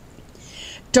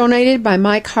 Donated by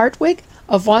Mike Hartwig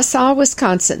of Wausau,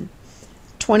 Wisconsin.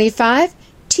 25,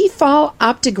 Tefal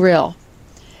OptiGrill.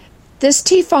 This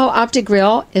Tefal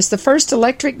OptiGrill is the first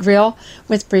electric grill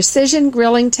with precision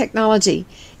grilling technology.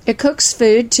 It cooks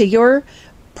food to your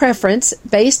preference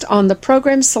based on the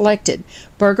program selected: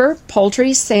 burger,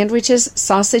 poultry, sandwiches,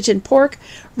 sausage and pork,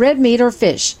 red meat or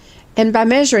fish, and by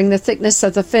measuring the thickness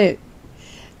of the food.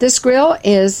 This grill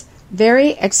is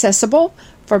very accessible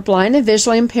for blind and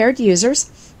visually impaired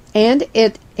users, and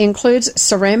it includes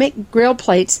ceramic grill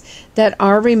plates that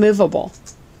are removable.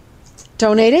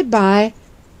 Donated by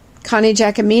Connie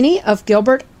Giacomini of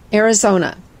Gilbert,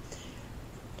 Arizona.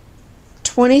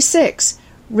 26.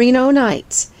 Reno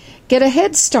Nights. Get a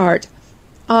head start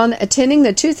on attending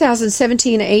the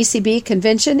 2017 ACB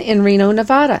convention in Reno,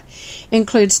 Nevada.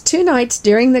 Includes 2 nights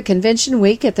during the convention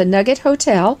week at the Nugget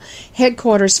Hotel,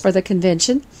 headquarters for the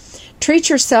convention. Treat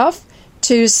yourself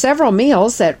to several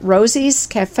meals at Rosie's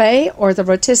Cafe or the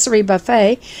Rotisserie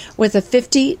Buffet with a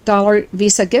 $50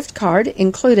 Visa gift card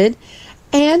included,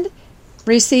 and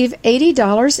receive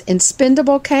 $80 in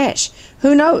spendable cash.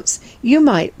 Who knows? You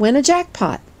might win a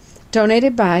jackpot.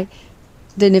 Donated by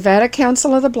the Nevada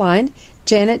Council of the Blind,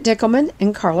 Janet Dickelman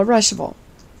and Carla Ruschival.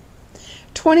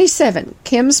 27.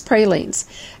 Kim's Pralines.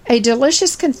 A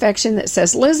delicious confection that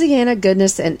says Louisiana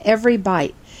goodness in every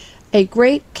bite. A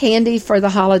great candy for the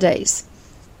holidays.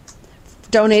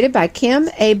 Donated by Kim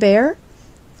A. Bear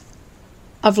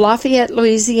of Lafayette,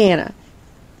 Louisiana.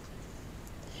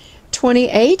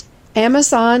 28.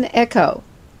 Amazon Echo.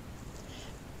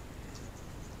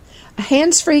 A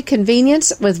hands-free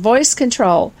convenience with voice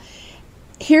control.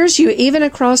 Hears you even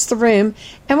across the room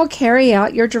and will carry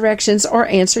out your directions or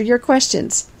answer your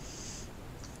questions.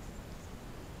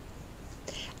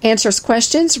 Answers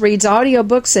questions, reads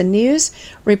audiobooks and news,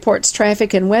 reports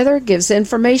traffic and weather, gives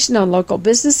information on local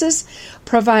businesses,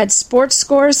 provides sports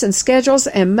scores and schedules,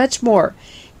 and much more.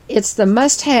 It's the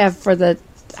must-have for the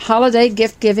holiday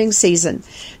gift-giving season.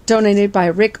 Donated by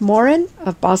Rick Morin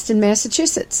of Boston,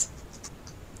 Massachusetts.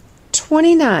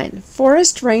 29.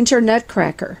 Forest Ranger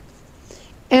Nutcracker.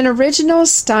 An original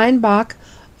Steinbach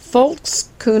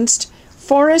Volkskunst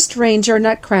Forest Ranger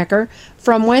Nutcracker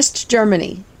from West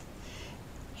Germany.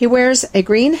 He wears a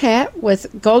green hat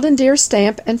with golden deer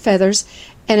stamp and feathers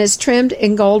and is trimmed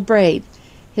in gold braid.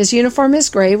 His uniform is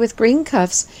gray with green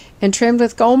cuffs and trimmed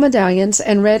with gold medallions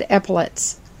and red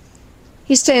epaulets.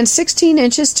 He stands 16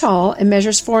 inches tall and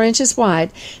measures 4 inches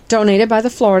wide, donated by the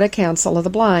Florida Council of the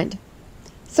Blind.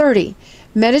 30.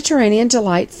 Mediterranean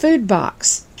Delight Food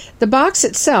Box. The box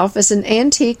itself is an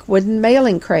antique wooden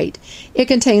mailing crate. It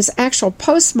contains actual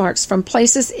postmarks from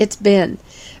places it's been.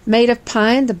 Made of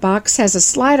pine, the box has a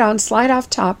slide-on, slide-off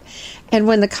top, and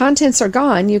when the contents are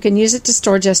gone, you can use it to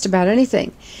store just about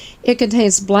anything. It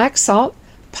contains black salt,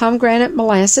 pomegranate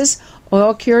molasses,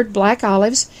 oil-cured black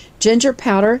olives, ginger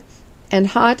powder, and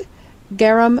hot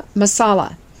garam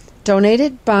masala.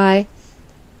 Donated by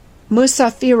Musa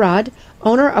Firad,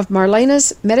 owner of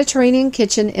Marlena's Mediterranean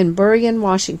Kitchen in Burien,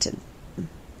 Washington.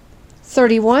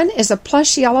 31 is a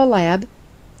plush yellow lab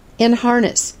in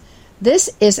harness. This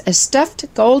is a stuffed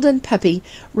golden puppy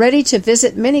ready to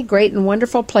visit many great and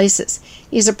wonderful places.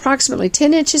 He's approximately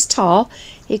 10 inches tall.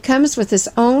 He comes with his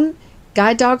own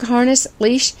guide dog harness,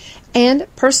 leash, and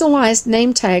personalized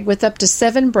name tag with up to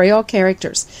 7 Braille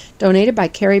characters. Donated by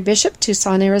Carrie Bishop,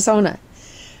 Tucson, Arizona.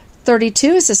 32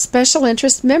 is a special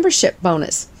interest membership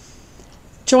bonus.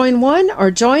 Join one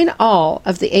or join all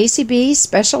of the ACB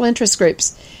special interest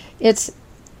groups. It's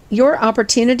your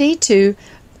opportunity to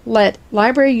let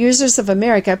Library Users of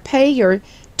America pay your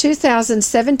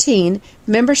 2017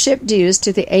 membership dues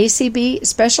to the ACB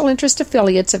special interest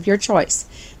affiliates of your choice.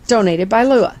 Donated by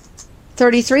Lua.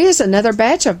 33 is another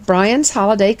batch of Brian's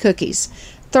Holiday Cookies.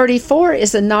 34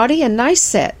 is a Naughty and Nice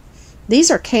set. These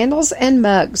are candles and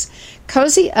mugs.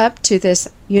 Cozy up to this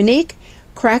unique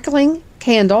crackling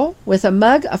candle with a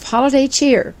mug of holiday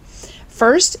cheer.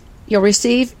 First, you'll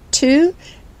receive 2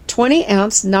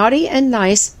 20-ounce Naughty and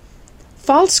Nice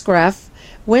Falstaff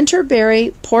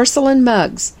Winterberry porcelain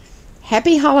mugs.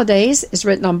 Happy Holidays is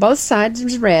written on both sides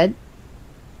in red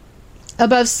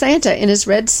above Santa in his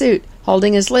red suit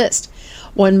holding his list.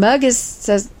 One mug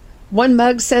says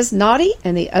naughty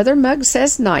and the other mug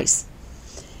says nice.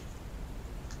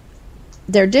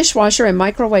 They're dishwasher and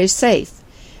microwave safe.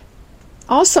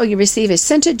 Also, you receive a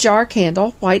scented jar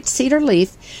candle, white cedar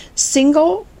leaf,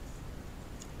 single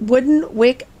wooden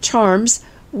wick charms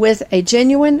with a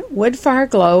genuine wood fire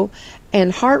glow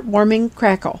and heartwarming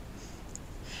crackle.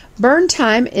 Burn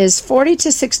time is 40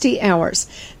 to 60 hours.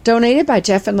 Donated by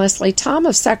Jeff and Leslie Tom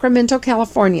of Sacramento,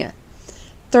 California.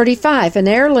 35. An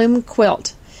heirloom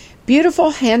quilt.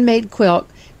 Beautiful handmade quilt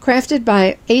crafted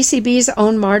by ACB's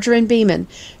own Margarine Beeman,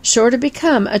 sure to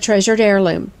become a treasured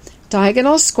heirloom.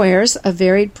 Diagonal squares of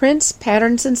varied prints,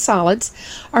 patterns, and solids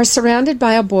are surrounded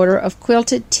by a border of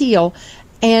quilted teal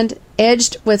and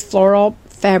edged with floral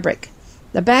fabric.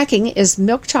 The backing is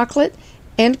milk chocolate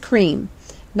and cream.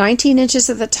 19 inches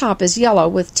at the top is yellow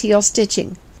with teal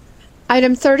stitching.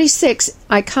 Item 36,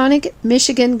 iconic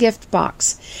Michigan gift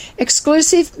box.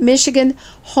 Exclusive Michigan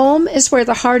Home is Where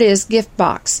the Heart Is gift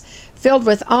box, filled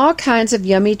with all kinds of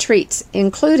yummy treats,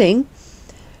 including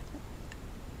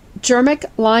Jermic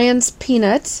Lions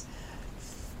Peanuts,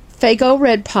 Faygo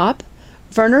Red Pop,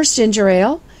 Verner's Ginger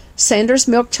Ale, Sanders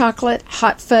Milk Chocolate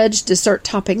Hot Fudge Dessert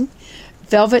Topping,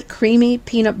 Velvet Creamy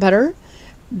Peanut Butter,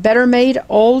 Better Made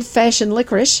Old Fashioned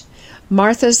Licorice,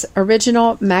 Martha's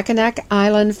Original Mackinac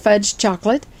Island Fudge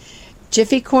Chocolate,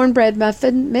 Jiffy Cornbread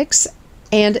Muffin Mix,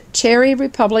 and Cherry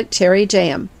Republic Cherry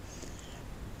Jam.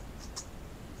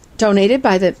 Donated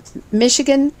by the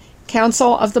Michigan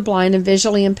Council of the Blind and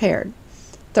Visually Impaired.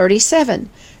 37.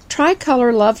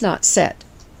 Tricolor Love Knot Set.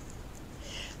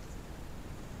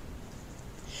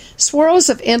 Swirls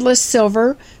of endless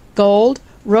silver, gold,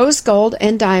 rose gold,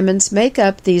 and diamonds make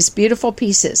up these beautiful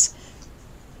pieces.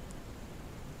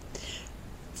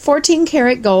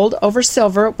 14-karat gold over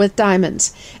silver with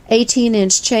diamonds.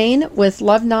 18-inch chain with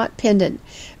love knot pendant.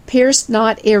 Pierced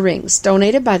knot earrings.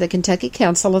 Donated by the Kentucky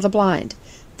Council of the Blind.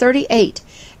 38.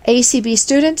 ACB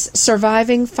students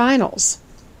surviving finals.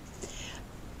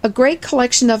 A great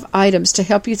collection of items to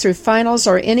help you through finals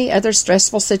or any other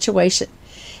stressful situation.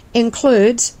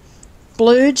 Includes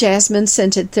Blue Jasmine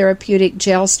Scented Therapeutic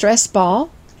Gel Stress Ball,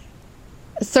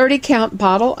 a 30-count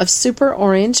bottle of Super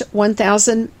Orange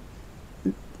 1,000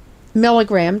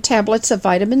 milligram tablets of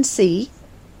vitamin C,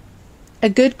 a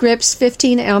Good Grips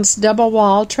 15-ounce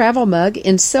double-wall travel mug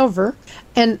in silver,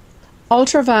 an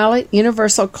ultraviolet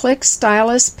universal click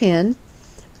stylus pen,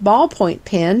 ballpoint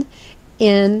pen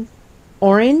in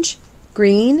orange,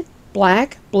 green,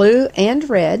 black, blue, and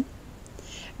red,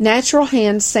 natural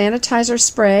hand sanitizer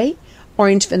spray,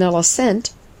 orange vanilla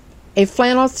scent, a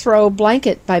flannel throw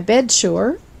blanket by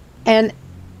Bedsure, an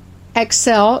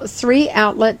Excel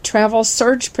 3-outlet travel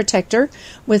surge protector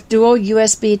with dual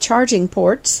USB charging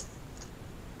ports,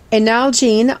 a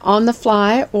Nalgene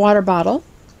on-the-fly water bottle,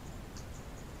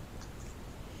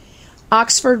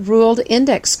 Oxford ruled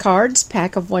index cards,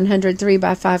 pack of 103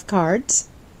 by 5 cards,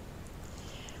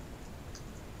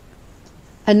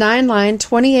 a 9-line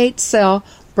 28-cell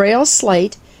Braille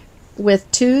slate with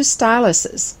 2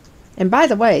 styluses. And by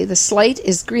the way, the slate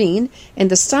is green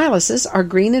and the styluses are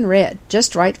green and red,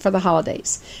 just right for the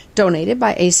holidays. Donated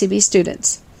by ACB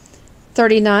students.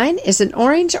 39 is an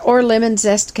orange or lemon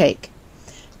zest cake.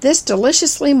 This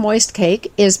deliciously moist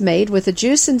cake is made with the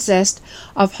juice and zest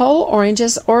of whole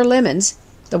oranges or lemons,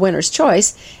 the winner's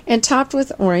choice, and topped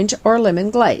with orange or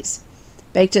lemon glaze.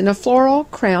 Baked in a floral,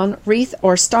 crown, wreath,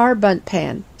 or star bundt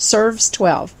pan. Serves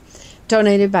 12.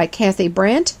 Donated by Kathy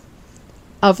Brandt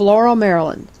of Laurel,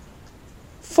 Maryland.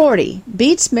 40.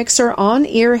 Beats Mixer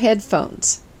on-ear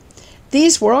headphones.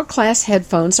 These world-class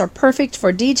headphones are perfect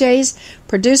for DJs,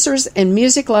 producers, and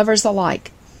music lovers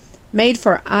alike. Made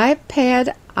for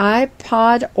iPad,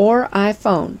 iPod, or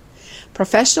iPhone.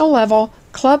 Professional level,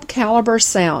 club caliber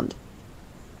sound.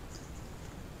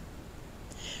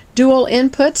 Dual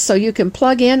inputs so you can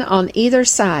plug in on either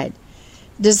side.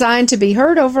 Designed to be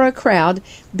heard over a crowd,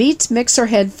 Beats Mixer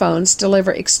headphones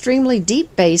deliver extremely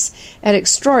deep bass at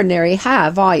extraordinary high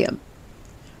volume.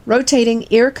 Rotating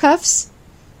ear cups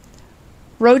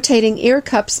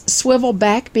swivel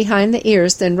back behind the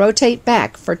ears, then rotate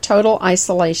back for total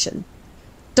isolation.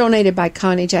 Donated by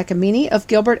Connie Giacomini of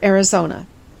Gilbert, Arizona.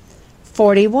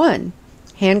 41.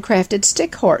 Handcrafted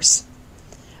stick horse.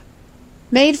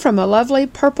 Made from a lovely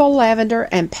purple, lavender,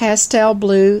 and pastel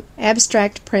blue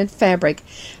abstract print fabric,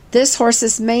 This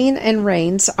horse's mane and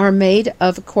reins are made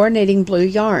of coordinating blue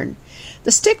yarn.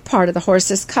 The stick part of the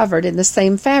horse is covered in the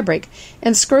same fabric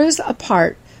and screws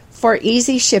apart for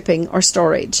easy shipping or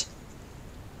storage.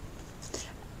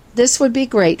 This would be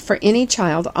great for any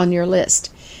child on your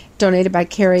list. Donated by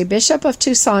Carrie Bishop of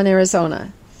Tucson,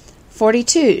 Arizona.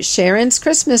 42. Sharon's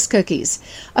Christmas Cookies,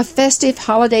 a festive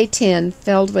holiday tin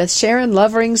filled with Sharon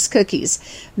Lovering's cookies,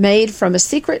 made from a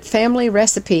secret family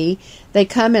recipe. They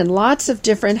come in lots of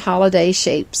different holiday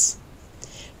shapes.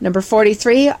 Number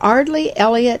 43. Ardley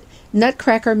Elliott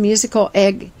Nutcracker Musical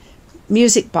Egg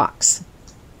Music Box.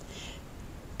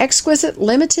 Exquisite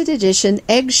limited edition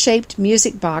egg-shaped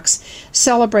music box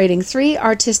celebrating 3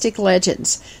 artistic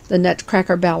legends: the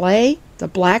Nutcracker Ballet, the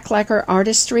black lacquer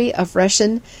artistry of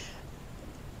Russian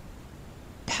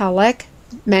Palek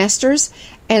masters,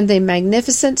 and the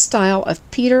magnificent style of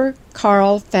Peter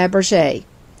Carl Fabergé.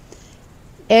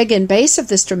 Egg and base of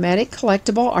this dramatic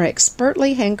collectible are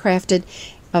expertly handcrafted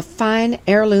of fine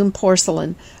heirloom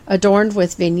porcelain, adorned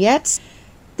with vignettes.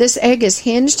 This egg is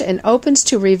hinged and opens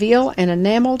to reveal an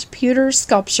enameled pewter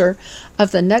sculpture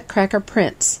of the Nutcracker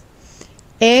Prince.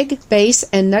 Egg, base,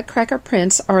 and Nutcracker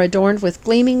Prince are adorned with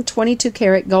gleaming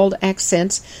 22-karat gold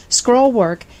accents, scroll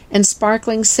work, and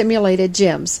sparkling simulated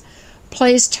gems.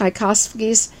 Plays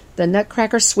Tchaikovsky's The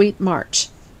Nutcracker Suite March.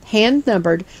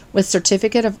 Hand-numbered with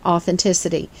certificate of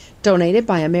authenticity. Donated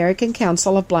by American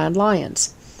Council of Blind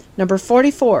Lions. Number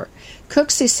 44.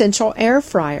 Cook's Essential Air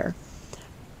Fryer.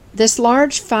 This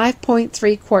large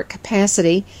 5.3 quart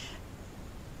capacity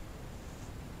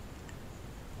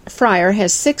fryer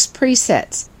has 6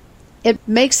 presets. It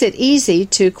makes it easy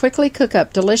to quickly cook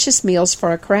up delicious meals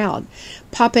for a crowd.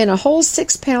 Pop in a whole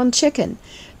 6-pound chicken.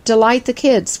 Delight the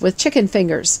kids with chicken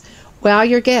fingers. Wow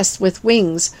your guests with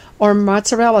wings or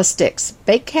mozzarella sticks.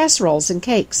 Bake casseroles and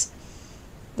cakes.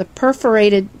 The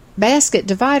perforated basket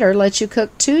divider lets you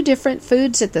cook 2 different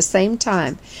foods at the same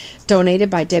time. Donated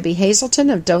by Debbie Hazelton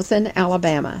of Dothan,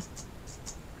 Alabama.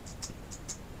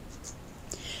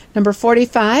 Number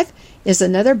 45 is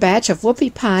another batch of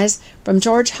whoopie pies from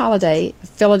George Holliday,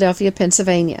 Philadelphia,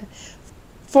 Pennsylvania.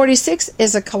 46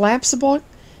 is a collapsible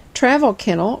travel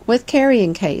kennel with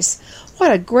carrying case.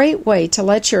 What a great way to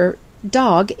let your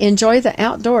dog enjoy the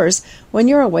outdoors when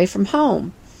you're away from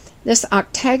home. This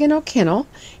octagonal kennel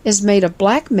is made of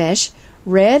black mesh,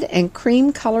 red and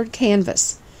cream-colored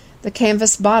canvas. The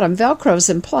canvas bottom velcros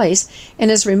in place and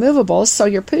is removable so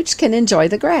your pooch can enjoy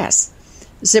the grass.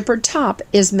 Zippered top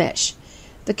is mesh.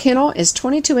 The kennel is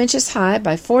 22 inches high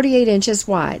by 48 inches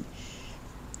wide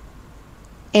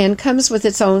and comes with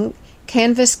its own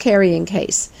canvas carrying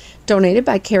case. Donated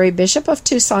by Carrie Bishop of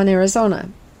Tucson, Arizona.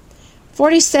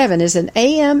 47 is an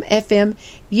AM, FM,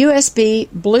 USB,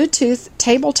 Bluetooth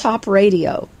tabletop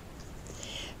radio.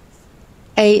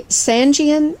 A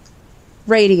Sangean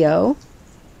radio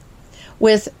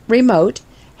with remote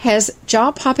has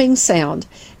jaw-popping sound,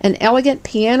 an elegant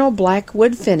piano black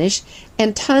wood finish,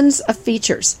 and tons of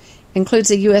features.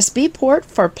 Includes a USB port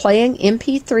for playing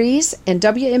MP3s and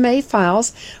WMA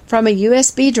files from a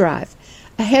USB drive,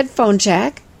 a headphone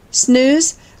jack,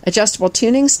 snooze, adjustable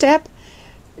tuning step,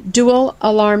 dual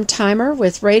alarm timer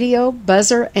with radio,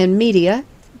 buzzer, and media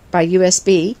by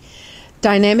USB,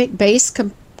 dynamic bass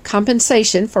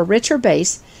compensation for richer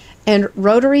bass, and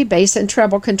rotary bass and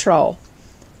treble control.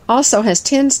 Also has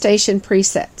 10 station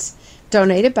presets.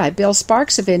 Donated by Bill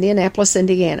Sparks of Indianapolis,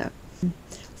 Indiana.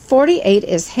 48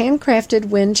 is handcrafted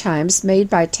wind chimes made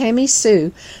by Tammy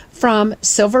Sue from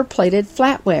silver-plated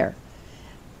flatware.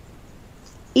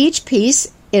 Each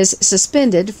piece is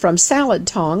suspended from salad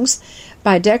tongs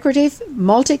by decorative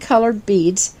multicolored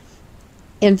beads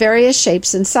in various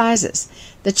shapes and sizes.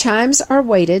 The chimes are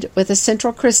weighted with a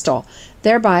central crystal,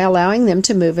 thereby allowing them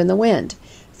to move in the wind.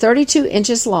 32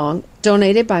 inches long,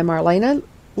 donated by Marlena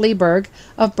Lieberg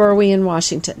of Berwyn,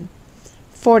 Washington.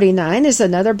 49 is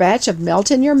another batch of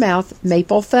melt-in-your-mouth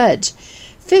maple fudge.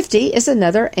 50 is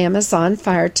another Amazon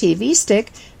Fire TV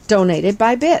stick, donated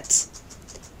by Bits.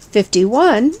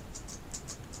 51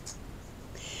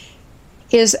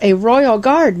 is a Royal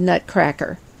Guard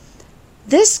nutcracker.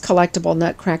 This collectible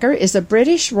nutcracker is a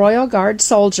British Royal Guard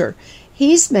soldier.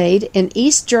 He's made in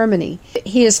East Germany.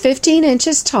 He is 15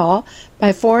 inches tall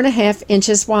by 4.5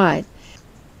 inches wide.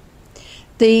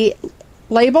 The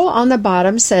label on the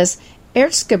bottom says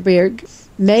Erzgebirge,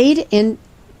 made in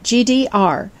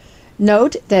GDR.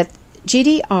 Note that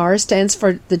GDR stands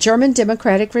for the German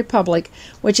Democratic Republic,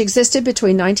 which existed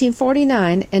between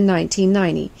 1949 and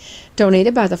 1990.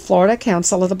 Donated by the Florida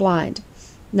Council of the Blind.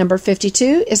 Number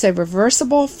 52 is a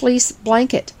reversible fleece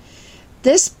blanket.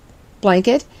 This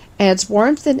blanket adds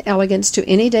warmth and elegance to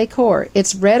any decor.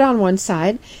 It's red on one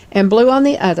side and blue on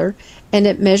the other, and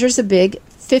it measures a big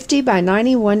 50 by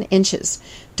 91 inches.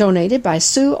 Donated by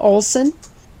Sue Olson,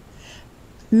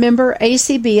 member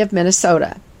ACB of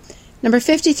Minnesota. Number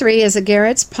 53 is a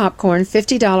Garrett's Popcorn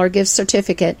 $50 gift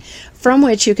certificate from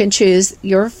which you can choose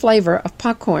your flavor of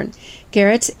popcorn.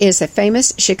 Garrett's is a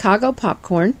famous Chicago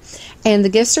popcorn, and the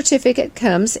gift certificate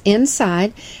comes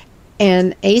inside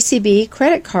an ACB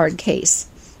credit card case.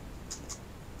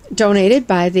 Donated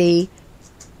by the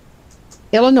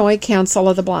Illinois Council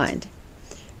of the Blind.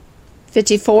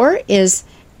 54 is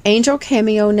Angel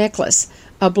Cameo Necklace,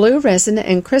 a blue resin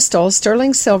and crystal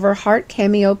sterling silver heart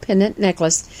cameo pendant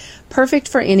necklace, perfect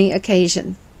for any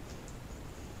occasion.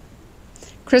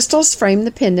 Crystals frame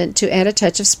the pendant to add a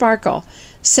touch of sparkle.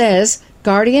 Says,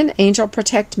 Guardian Angel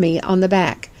Protect Me on the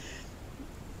back.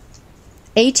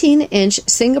 18-inch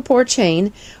Singapore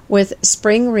chain with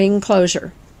spring ring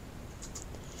closure.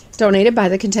 Donated by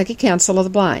the Kentucky Council of the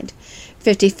Blind.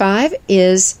 55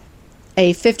 is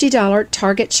a $50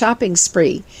 Target shopping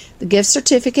spree. The gift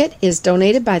certificate is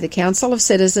donated by the Council of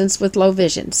Citizens with Low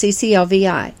Vision,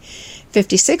 CCLVI.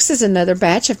 56 is another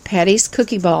batch of Patty's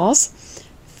Cookie Balls.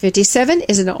 57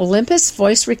 is an Olympus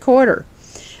voice recorder.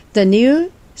 The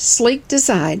new sleek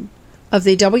design of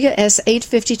the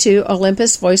WS-852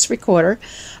 Olympus voice recorder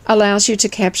allows you to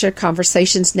capture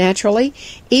conversations naturally,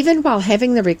 even while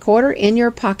having the recorder in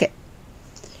your pocket.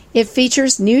 It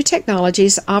features new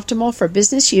technologies optimal for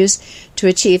business use to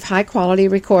achieve high-quality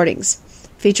recordings.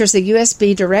 Features a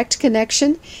USB direct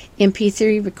connection,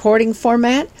 MP3 recording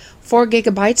format, 4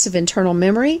 gigabytes of internal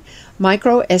memory,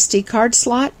 micro SD card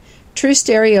slot, true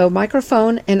stereo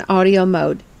microphone, and audio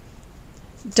mode.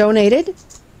 Donated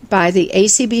by the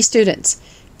ACB students.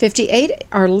 58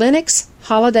 are Linux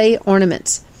holiday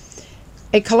ornaments.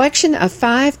 A collection of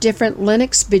 5 different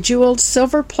Linux bejeweled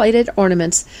silver-plated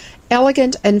ornaments,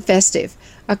 elegant and festive.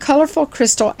 A colorful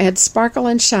crystal adds sparkle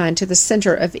and shine to the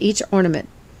center of each ornament.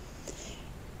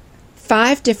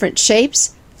 5 different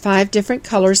shapes, 5 different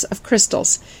colors of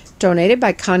crystals. Donated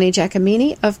by Connie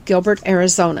Giacomini of Gilbert,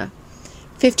 Arizona.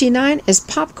 59 is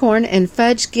Popcorn and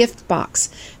Fudge Gift Box.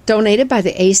 Donated by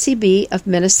the ACB of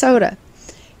Minnesota.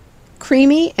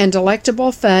 Creamy and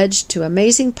delectable fudge to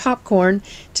amazing popcorn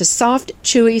to soft,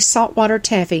 chewy saltwater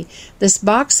taffy, this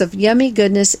box of yummy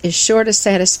goodness is sure to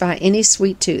satisfy any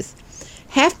sweet tooth.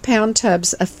 Half-pound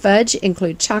tubs of fudge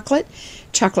include chocolate,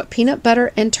 chocolate peanut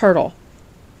butter, and turtle.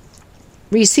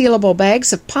 Resealable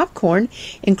bags of popcorn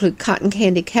include cotton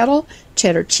candy kettle,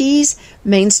 cheddar cheese,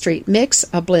 Main Street mix,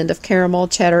 a blend of caramel,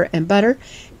 cheddar, and butter,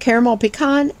 caramel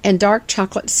pecan, and dark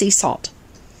chocolate sea salt.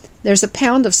 There's a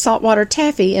pound of saltwater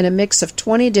taffy in a mix of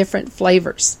 20 different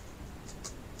flavors.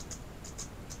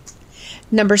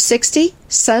 Number 60,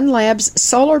 Sun Labs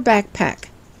Solar Backpack.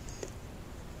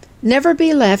 Never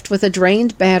be left with a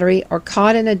drained battery or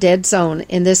caught in a dead zone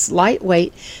in this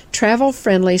lightweight,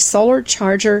 travel-friendly solar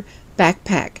charger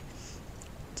backpack.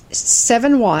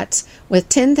 7 watts with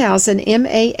 10,000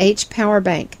 mAh power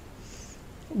bank.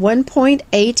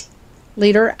 1.8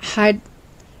 liter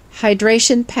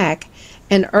hydration pack.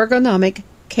 An ergonomic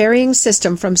carrying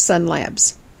system from Sun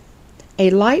Labs. A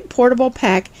light portable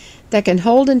pack that can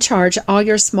hold and charge all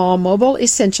your small mobile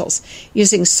essentials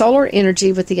using solar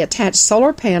energy with the attached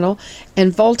solar panel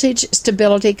and voltage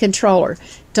stability controller.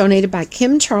 Donated by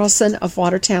Kim Charlson of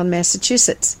Watertown,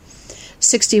 Massachusetts.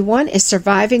 61 is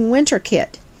Surviving Winter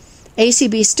Kit.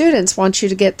 ACB students want you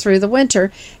to get through the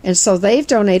winter, and so they've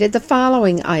donated the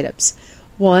following items.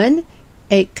 1.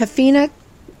 Cafina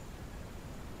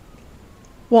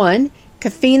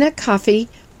Coffee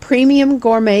Premium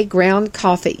Gourmet Ground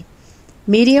Coffee.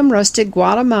 Medium Roasted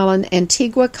Guatemalan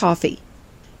Antigua Coffee.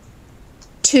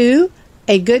 2.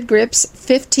 A Good Grips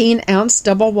 15-ounce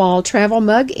double wall travel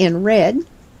mug in red.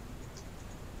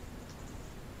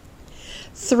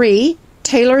 3.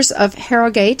 Taylor's of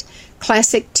Harrogate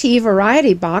Classic Tea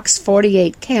Variety Box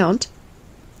 48 count.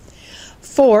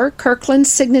 4. Kirkland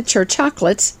Signature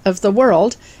Chocolates of the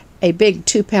World, a big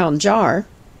 2-pound jar.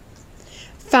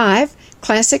 5.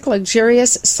 Classic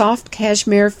Luxurious Soft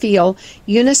Cashmere Feel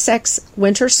Unisex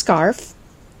Winter Scarf.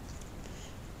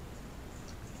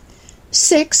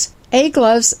 6.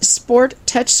 A-Gloves Sport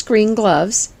Touchscreen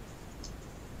Gloves.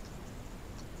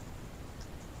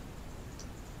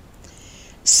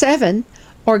 7.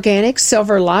 Organic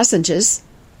Silver Lozenges.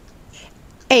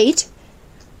 8.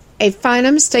 A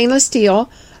Finum Stainless Steel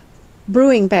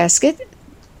Brewing Basket.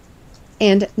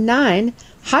 And 9.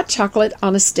 Hot Chocolate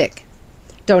on a Stick.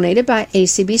 Donated by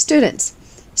ACB students.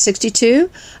 62.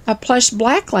 A plush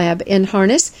black lab in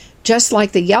harness, just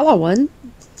like the yellow one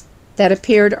that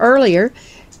appeared earlier,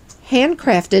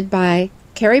 handcrafted by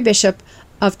Carrie Bishop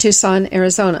of Tucson,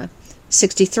 Arizona.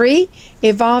 63,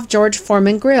 Evolve George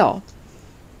Foreman Grill.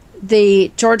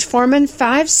 The George Foreman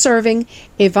 5-serving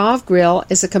Evolve Grill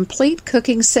is a complete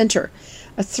cooking center.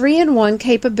 A 3-in-1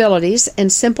 capabilities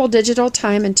and simple digital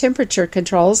time and temperature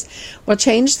controls will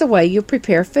change the way you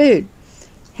prepare food.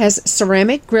 Has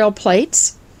ceramic grill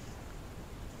plates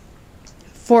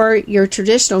for your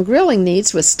traditional grilling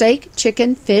needs with steak,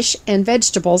 chicken, fish, and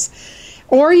vegetables,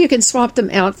 or you can swap them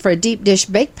out for a deep dish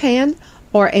bake pan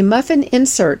or a muffin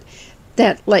insert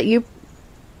that let you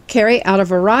carry out a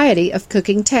variety of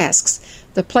cooking tasks.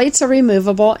 The plates are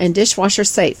removable and dishwasher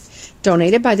safe.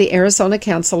 Donated by the Arizona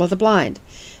Council of the Blind.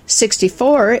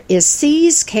 64 is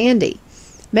See's Candy.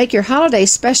 Make your holiday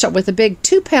special with a big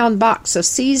 2-pound box of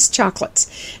See's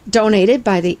chocolates. Donated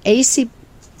by the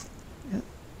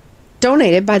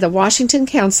Washington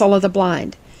Council of the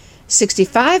Blind.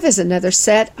 65 is another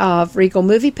set of Regal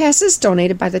movie passes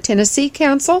donated by the Tennessee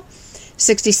Council.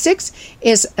 66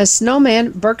 is a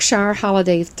Snowman Berkshire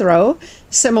Holiday Throw,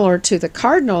 similar to the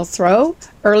Cardinal Throw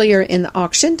earlier in the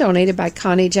auction, donated by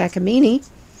Connie Giacomini.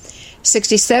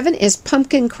 67 is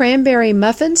Pumpkin Cranberry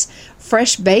Muffins,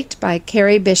 fresh baked by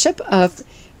Carrie Bishop of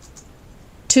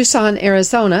Tucson,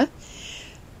 Arizona.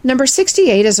 Number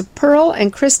 68 is a Pearl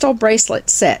and Crystal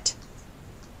Bracelet Set.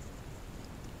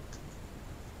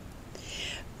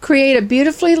 Create a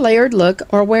beautifully layered look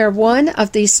or wear one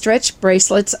of these stretch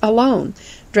bracelets alone.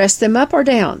 Dress them up or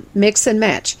down. Mix and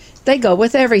match. They go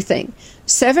with everything.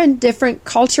 7 different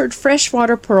cultured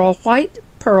freshwater pearl, white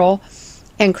pearl,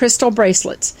 and crystal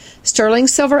bracelets. Sterling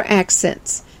silver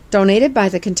accents. Donated by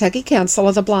the Kentucky Council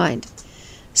of the Blind.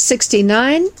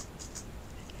 69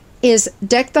 is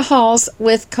Deck the Halls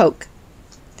with Coke.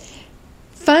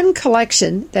 Fun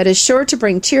collection that is sure to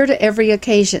bring cheer to every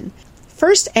occasion.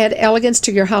 First, add elegance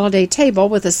to your holiday table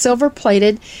with a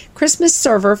silver-plated Christmas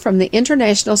server from the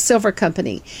International Silver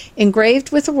Company,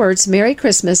 engraved with the words Merry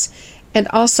Christmas and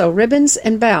also ribbons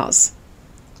and boughs.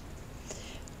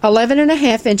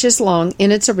 11.5 inches long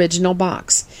in its original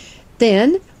box.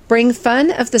 Then, bring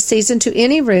fun of the season to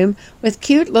any room with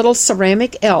cute little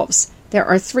ceramic elves. There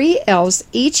are 3 elves,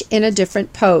 each in a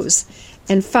different pose.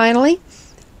 And finally,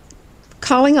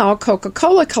 calling all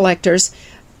Coca-Cola collectors,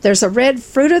 there's a red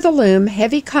Fruit of the Loom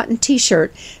heavy cotton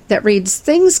t-shirt that reads,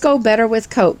 Things Go Better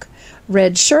with Coke.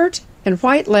 Red shirt and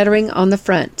white lettering on the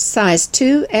front, size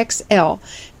 2XL,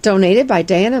 donated by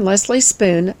Dan and Leslie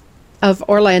Spoon of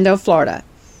Orlando, Florida.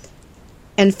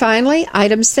 And finally,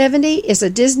 item 70 is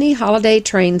a Disney holiday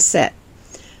train set.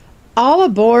 All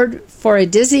aboard for a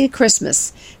Disney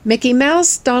Christmas. Mickey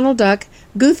Mouse, Donald Duck,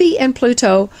 Goofy, and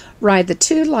Pluto ride the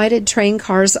 2 lighted train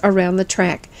cars around the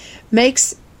track.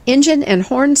 Makes engine and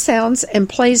horn sounds and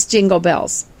plays jingle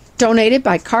bells. Donated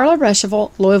by Carla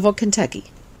Ruschival, Louisville, Kentucky.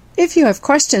 If you have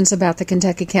questions about the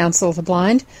Kentucky Council of the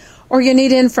Blind, or you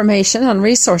need information on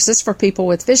resources for people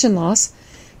with vision loss,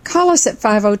 call us at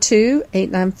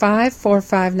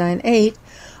 502-895-4598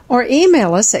 or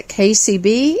email us at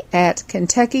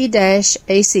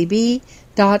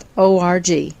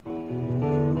kcb@kentucky-acb.org.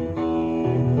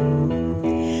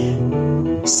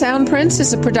 Soundprints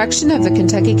is a production of the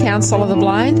Kentucky Council of the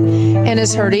Blind and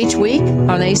is heard each week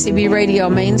on ACB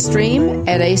Radio Mainstream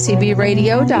at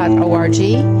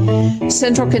acbradio.org,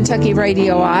 Central Kentucky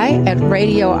Radio I at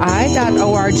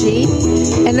radioi.org,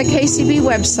 and the KCB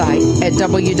website at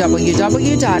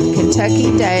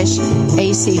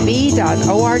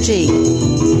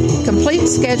www.kentucky-acb.org. Complete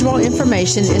schedule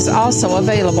information is also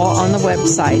available on the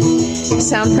website.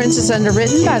 Soundprints is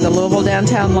underwritten by the Louisville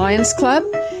Downtown Lions Club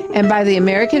and by the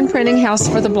American Printing House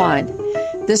for the Blind.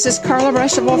 This is Carla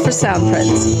Ruschival for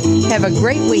Soundprints. Have a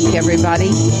great week, everybody.